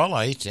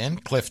Starlight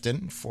and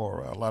Clifton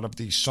for a lot of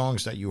these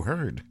songs that you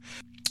heard.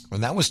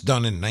 And that was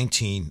done in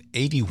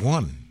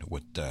 1981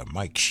 with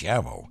Mike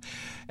Schiavo.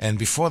 And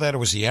before that, it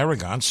was the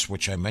Arrogants,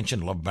 which I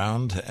mentioned, Love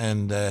Bound.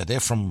 And they're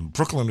from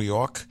Brooklyn, New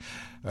York.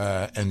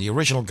 And the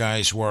original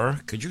guys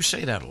were, could you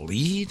say that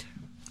lead?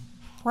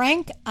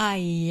 Frank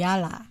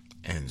Ayala.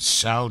 And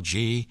Sal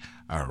G.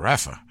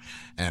 Rafa.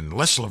 And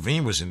Les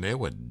Levine was in there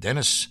with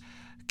Dennis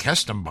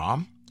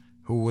Kestenbaum,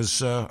 who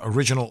was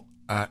original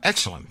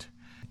excellent.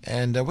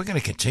 And we're going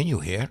to continue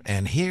here.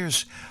 And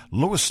here's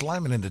Louis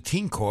Lyman and the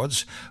Teen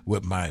Chords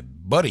with my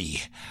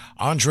buddy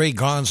Andre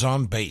Gons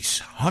on bass.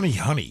 Honey,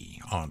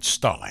 Honey on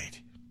Starlight.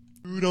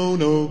 You don't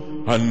know,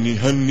 honey,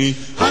 honey,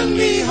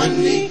 honey,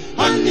 honey,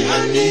 honey,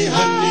 honey, honey,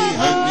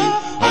 honey,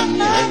 honey,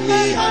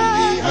 honey,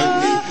 honey,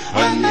 honey,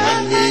 honey,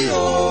 honey,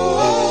 oh,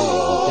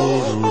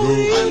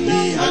 honey,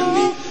 honey,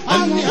 honey,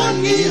 honey,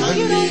 honey,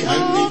 honey,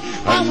 honey,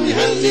 honey,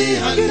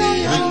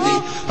 honey, honey,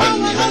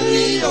 honey,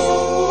 honey, oh,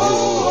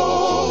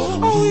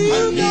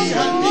 honey,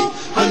 honey,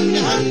 honey,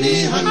 honey,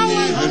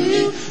 honey,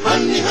 honey,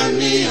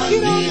 honey,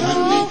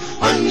 honey,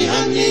 honey,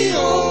 honey,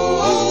 oh,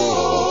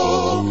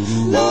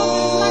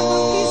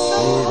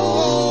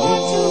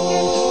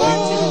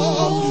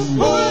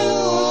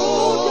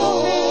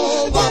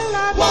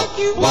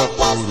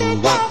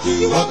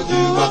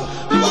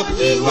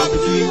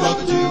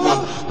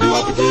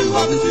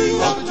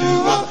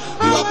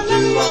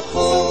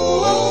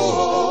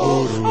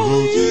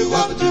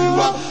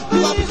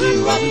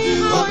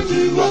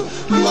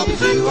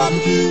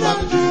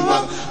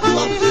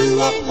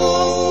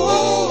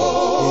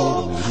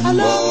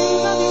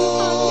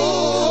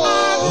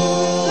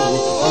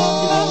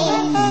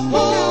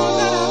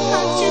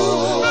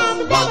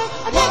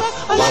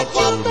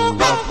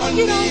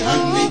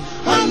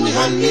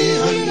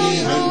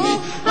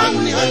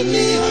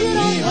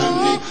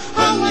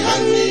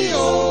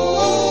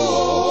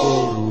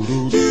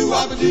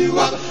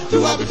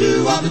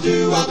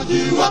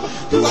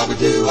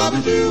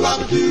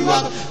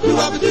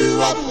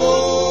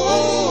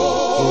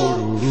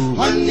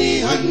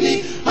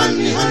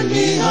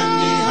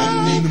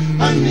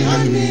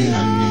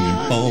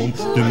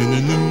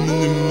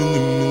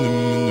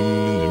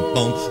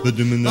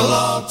 The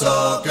long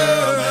tall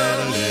girl met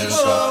a little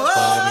short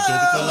boy.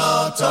 The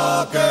long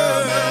tall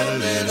girl met a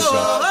little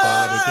short boy.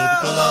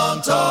 The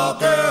long tall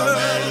girl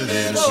met a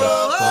little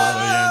short boy.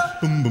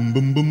 Boom boom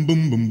boom boom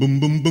boom boom boom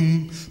boom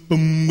boom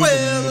boom.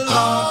 Well, the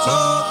long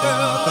tall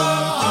girl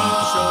met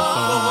a short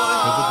boy.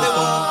 They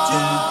walked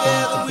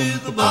together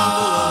with the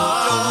bundle of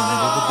joy.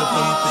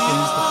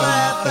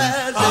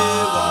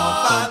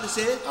 They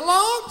said, a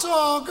long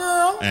tall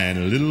girl and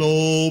a little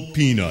old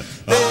peanut.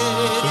 They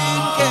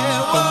didn't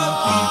care what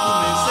people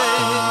may say.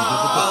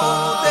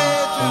 All they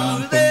do,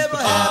 they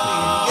were happy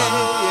and gay.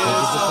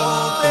 Yes,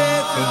 all they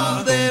do,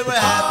 they were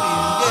happy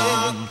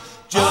and gay.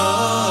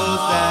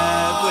 Just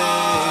that way.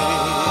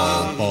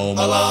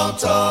 A long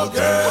tall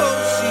girl. Oh,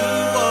 she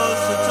was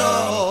so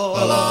tall.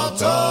 A long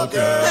tall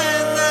girl.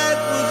 And that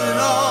wasn't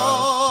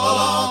all. A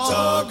long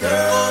tall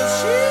girl. Oh,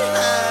 she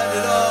had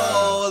it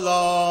all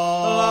along.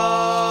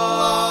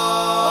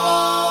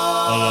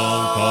 A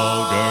long tall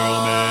girl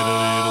met a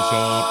little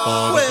short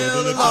boy. Well,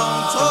 the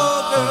long tall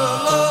girl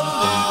loved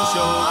a little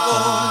short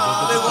boy.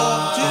 They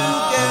walked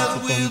together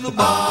with a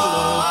bundle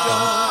of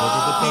joy.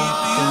 The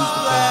people used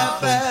to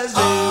laugh as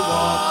they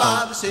walked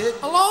by. They said,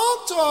 a long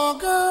tall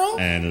girl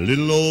and a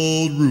little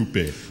old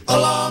rupee. A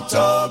long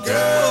tall girl.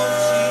 Oh,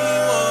 she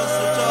was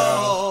so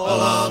tall. A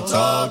long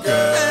tall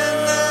girl. And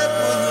that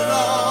wasn't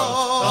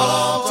all. A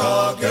long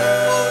tall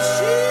girl. Oh,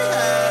 she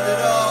had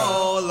it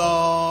all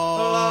along.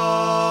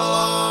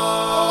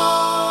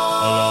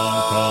 A long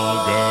tall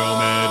girl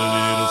met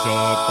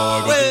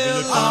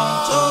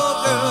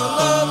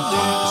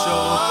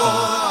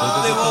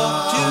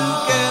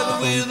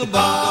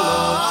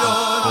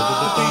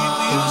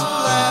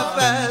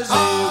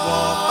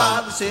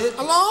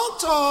long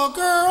tall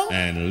girl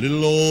and a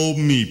little old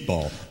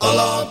meatball. A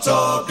long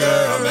tall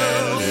girl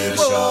and a little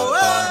short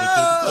body.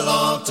 A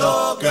long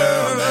tall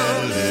girl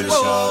and a little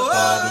short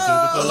body.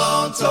 A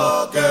long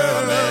tall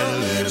girl and a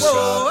little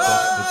short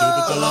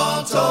body. A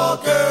long tall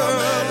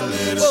girl and a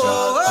little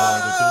short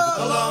body.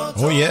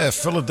 Oh, yeah,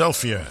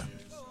 Philadelphia.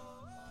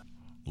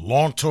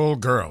 Long Tall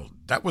Girl.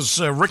 That was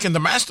Rick and the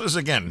Masters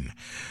again.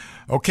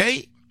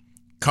 Okay,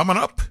 coming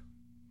up,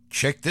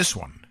 check this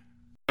one.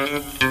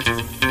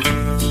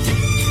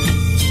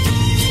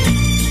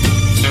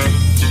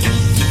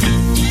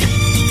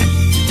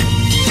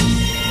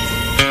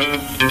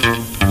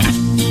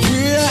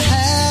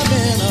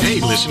 Hey,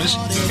 listeners,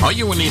 are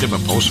you in need of a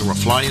poster or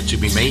flyer to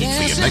be made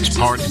for your next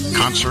party,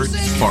 concert,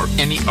 or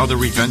any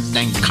other event?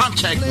 Then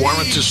contact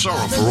Warren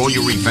Tesoro for all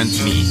your event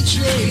needs.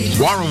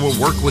 Warren will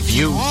work with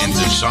you and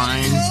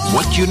design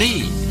what you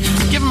need.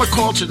 Give him a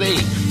call today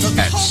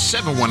at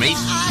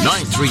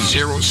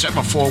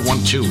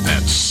 718-930-7412.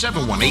 That's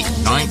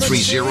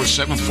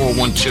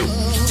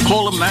 718-930-7412.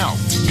 Call him now.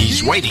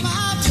 He's waiting.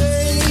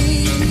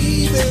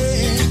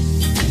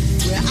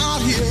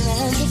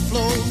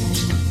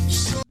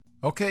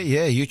 Okay,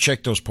 yeah, you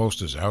check those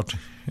posters out.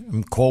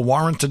 Call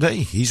Warren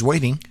today. He's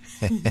waiting.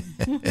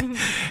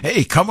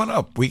 Hey, coming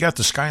up, we got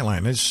the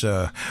Skyliners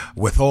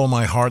with All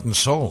My Heart and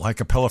Soul,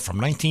 Acappella from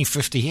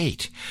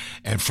 1958.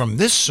 And from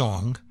this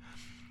song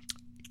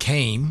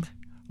came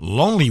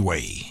Lonely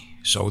Way.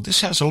 So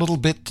this has a little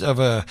bit of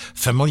a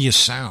familiar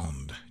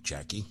sound,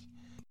 Jackie.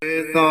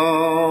 With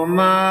all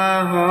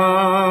my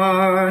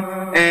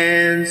heart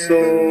and soul,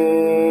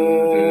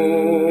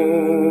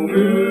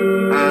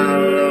 I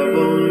love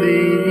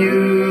only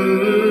you.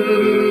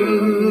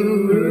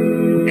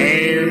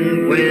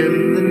 And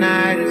when the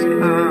night has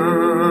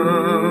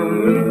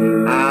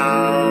come,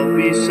 I'll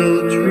be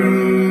so true.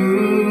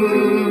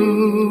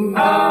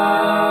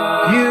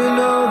 You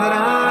know that I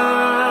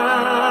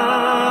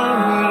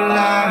will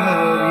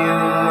love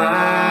you,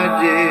 my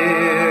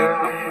dear,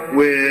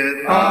 with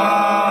all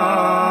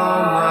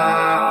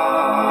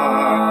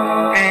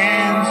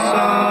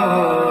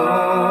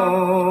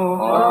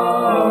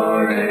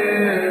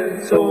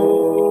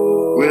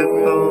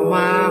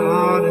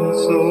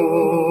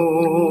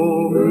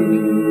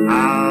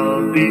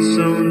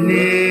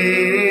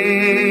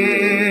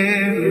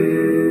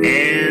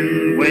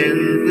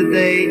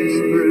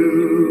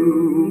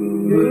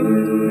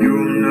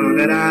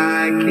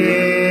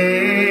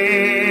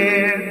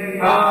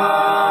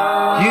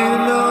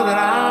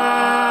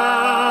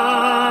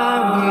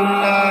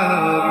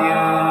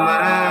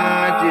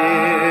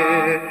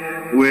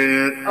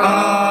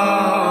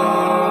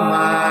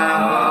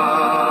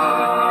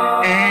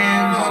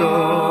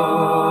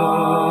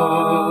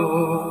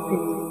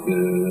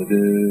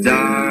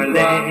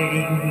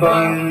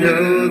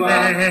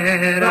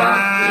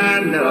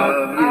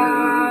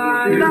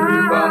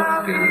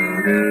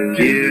give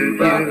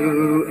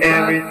you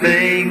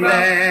everything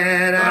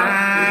that I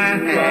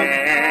have.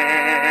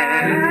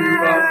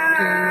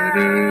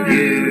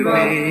 Give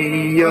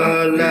me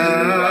your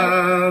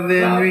love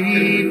in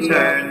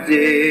return,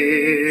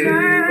 dear,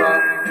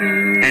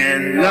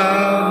 and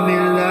love me,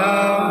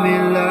 love me,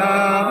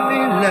 love me,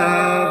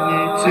 love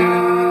me too.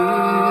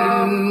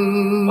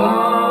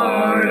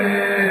 Heart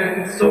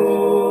and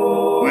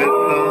soul, with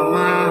all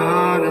my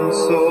heart and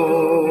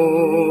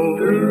soul,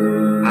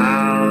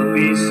 I'll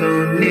be so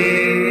near.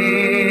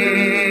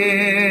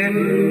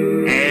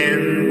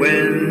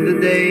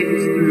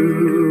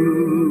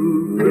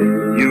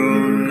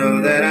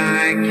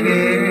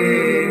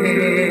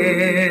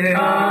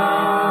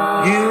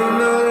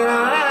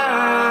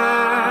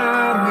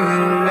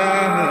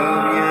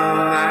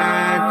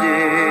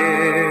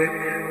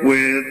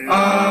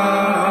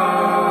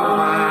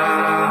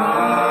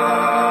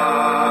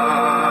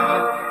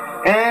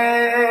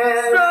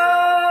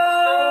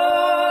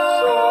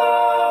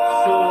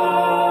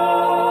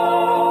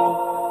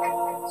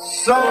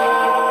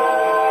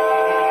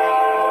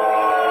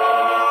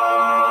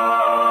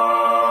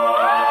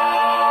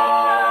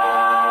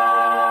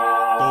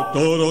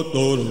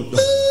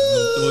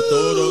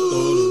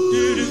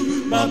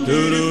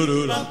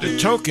 The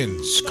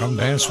Tokens, come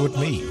dance with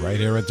me right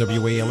here at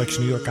WALX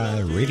New York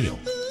Radio.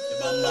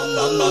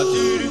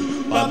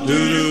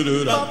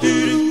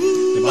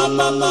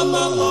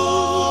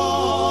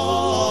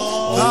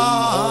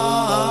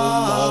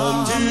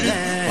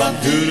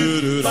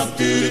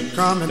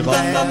 Come and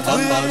dance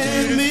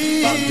with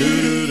me.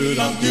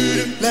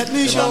 Let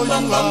me show you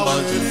how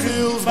it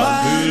feels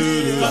like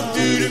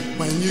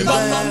when you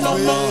dance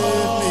with me.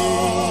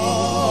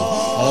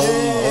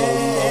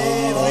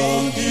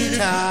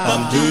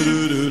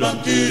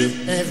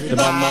 Every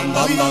time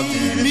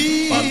we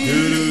meet,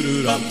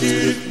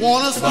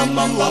 wanna sweep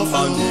you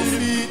off your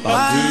feet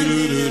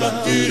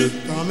right here.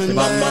 Come and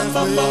dance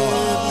with me.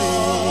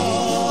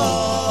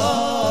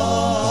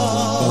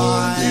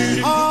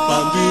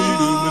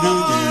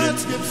 My heart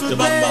skips a beat.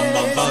 My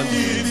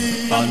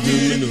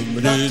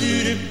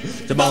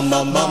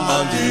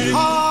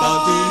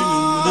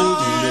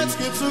heart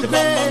skips a beat.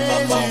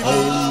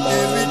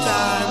 Every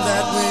time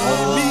that we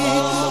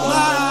meet,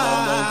 my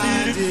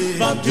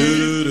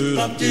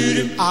I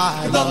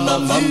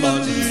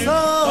love you so,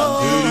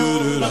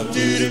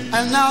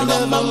 and I'll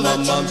never let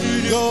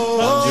you go.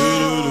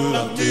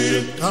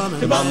 Come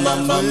and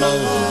dance with me.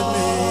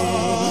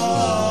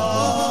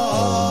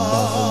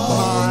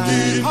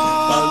 My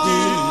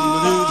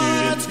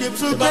heart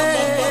skips a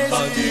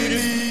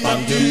daisy. My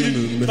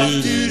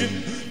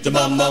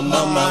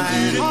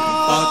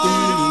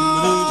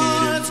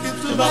heart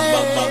skips a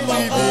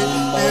daisy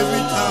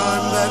every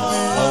time that we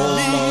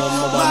meet.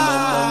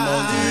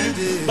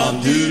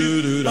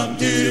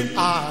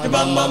 I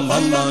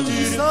love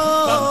you so,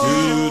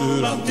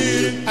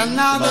 and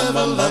I'll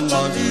never let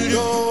you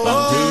go.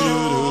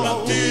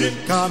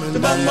 Come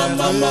and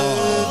dance with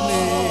me.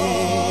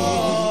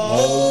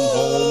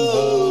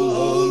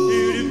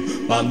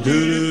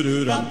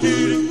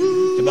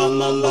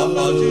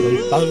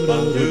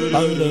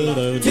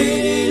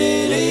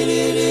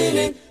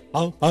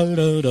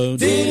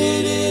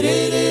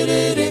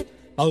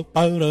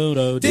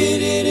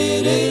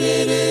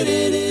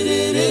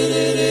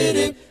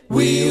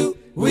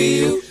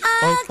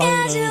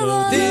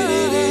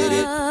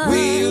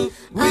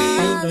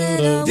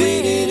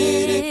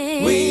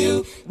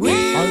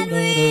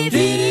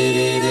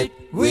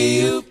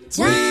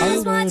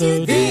 Just what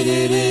you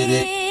did,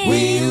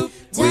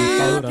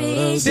 don't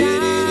be shy,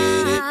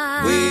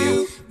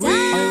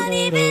 don't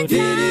even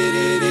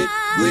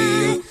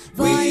try,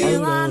 for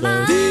you are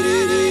mine.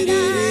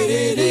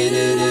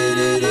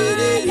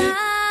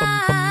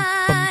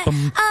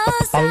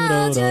 Oh,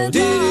 soldier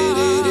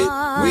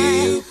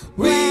boy,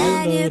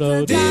 when you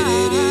put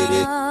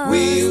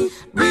down,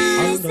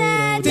 I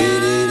said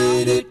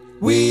down,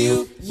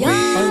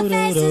 your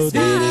face is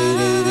fine.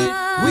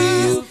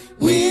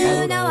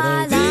 You know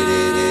I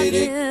love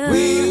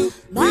you,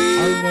 but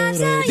I'm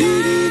so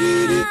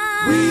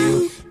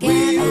young.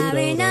 Can't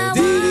marry no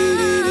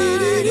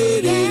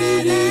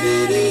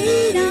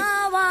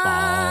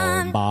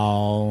one.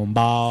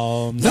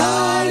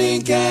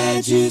 Darling,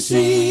 can't you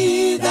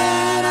see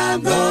that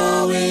I'm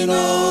going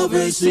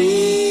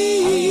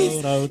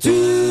overseas?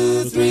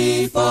 2,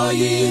 3, 4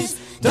 years,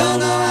 don't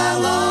know how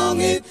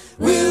long it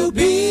will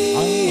be.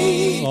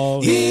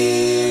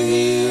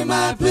 Hear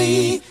my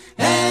plea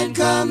and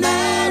come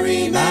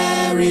marry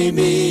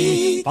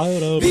me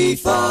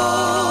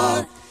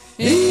before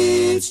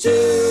it's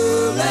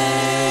too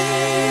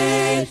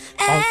late.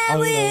 And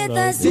with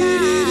a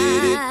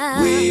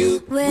smile, we'll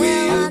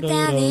walk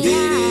down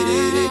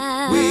the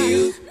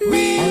aisle.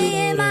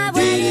 Me in my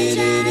wedding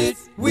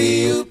dress,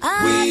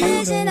 a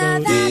vision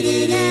of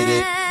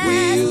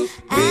happiness.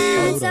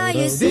 And so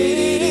you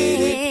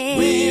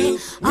see,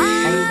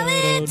 all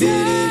we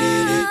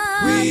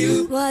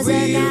did was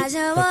a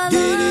casual love.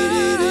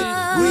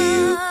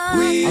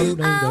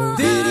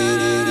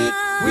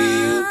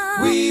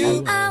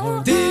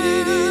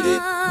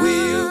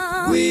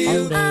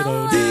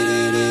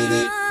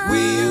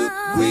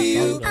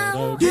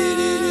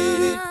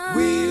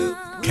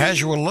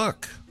 Casual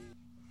look.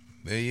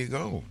 There you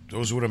go.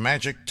 Those were the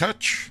magic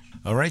touch.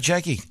 All right,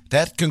 Jackie.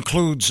 That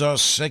concludes our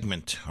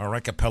segment, our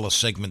Acappella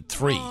segment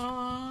 3.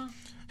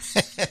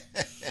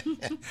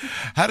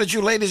 How did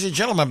you ladies and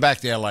gentlemen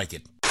back there like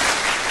it? I'm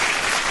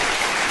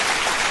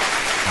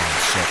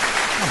so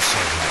happy.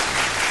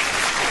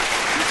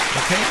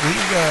 Okay,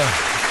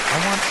 I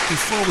want,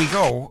 before we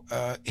go,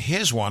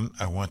 here's one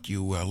I want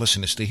you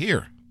listeners to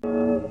hear.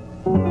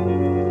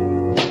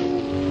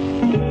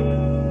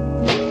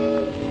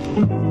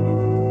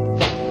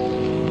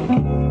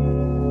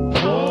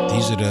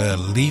 These are the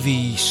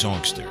Levy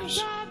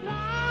songsters.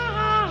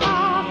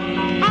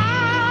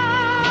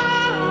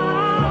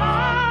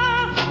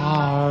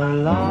 Our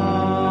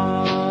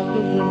love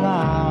is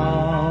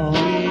loud.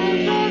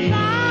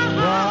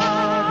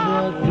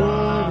 What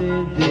good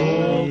is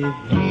it if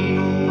we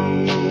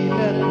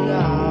let it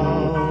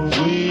down?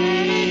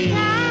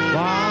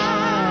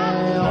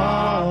 Why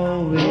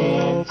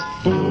always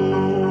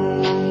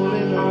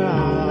fooling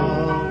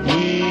around?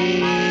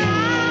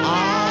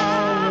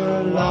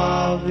 Our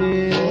love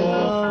is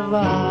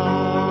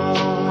loud.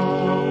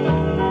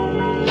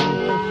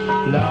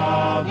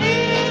 Love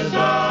is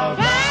loud.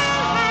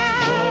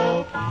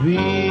 We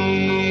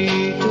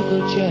took a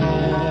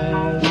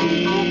chance,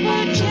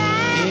 in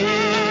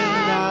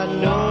not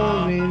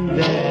knowing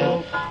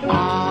that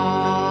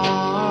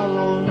our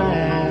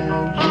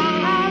romance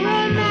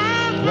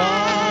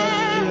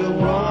was still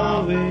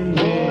growing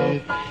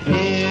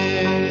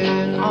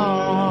within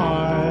our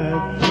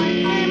hearts.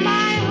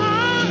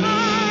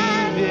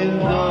 Even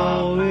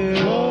though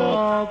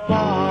we're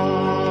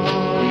apart,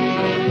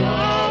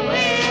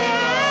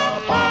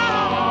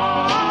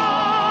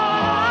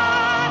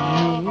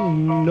 you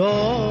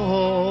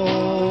know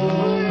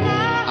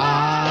I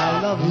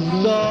love you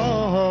so,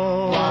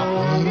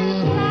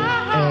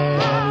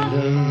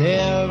 and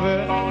never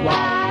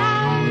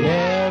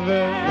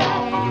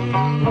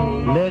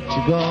let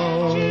you go.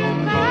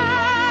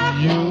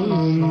 You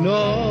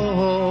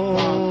know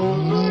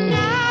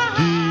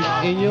deep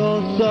in your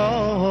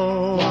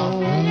soul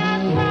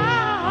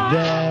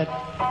that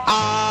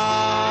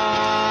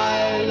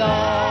I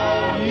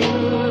love you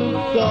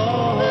so.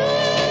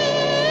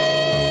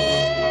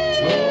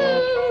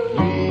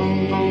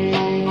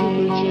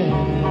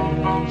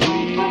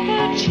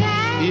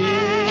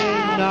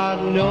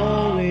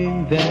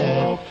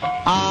 that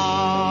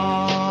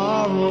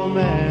our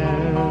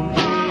romance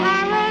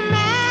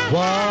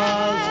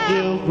was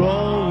still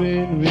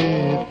growing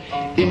within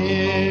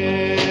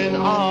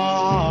our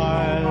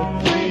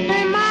hearts.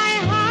 Within my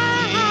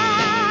heart.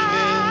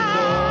 Even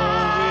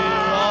though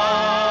we're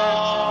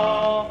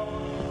all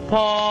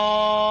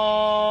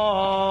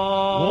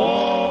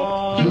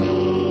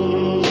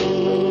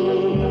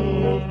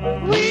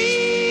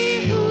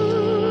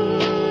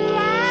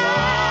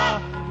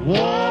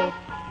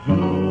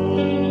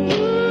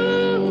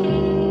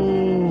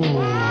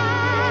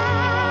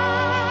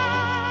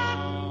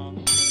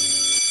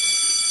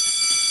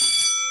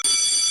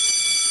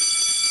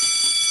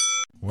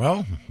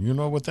Well, you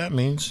know what that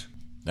means.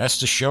 That's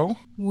the show.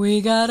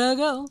 We gotta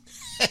go.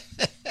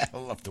 I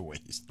love the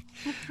ways.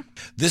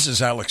 This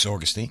is Alex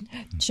Augustine.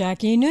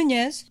 Jackie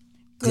Nunez.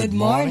 Good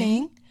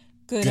morning.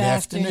 Good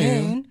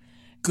afternoon.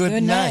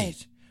 Good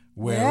night.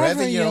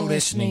 Wherever you're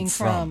listening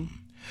from.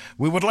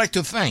 We would like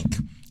to thank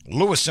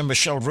Louis and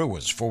Michelle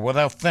Ruiz, for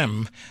without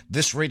them,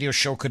 this radio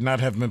show could not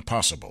have been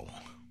possible.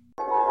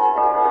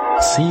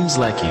 Seems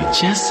like you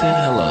just said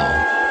hello.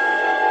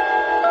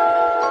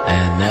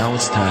 And now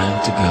it's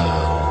time to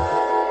go.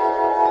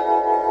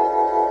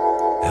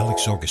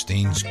 Alex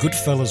Augustine's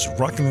Goodfellas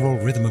Rock and Roll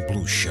Rhythm and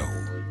Blues Show.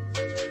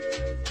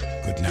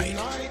 Good night.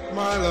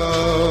 My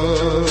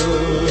love,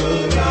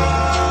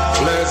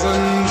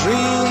 pleasant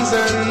dreams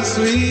and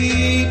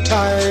sleep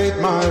tight,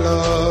 my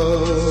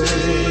love.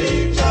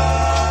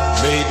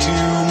 May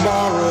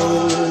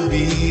tomorrow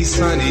be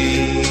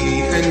sunny.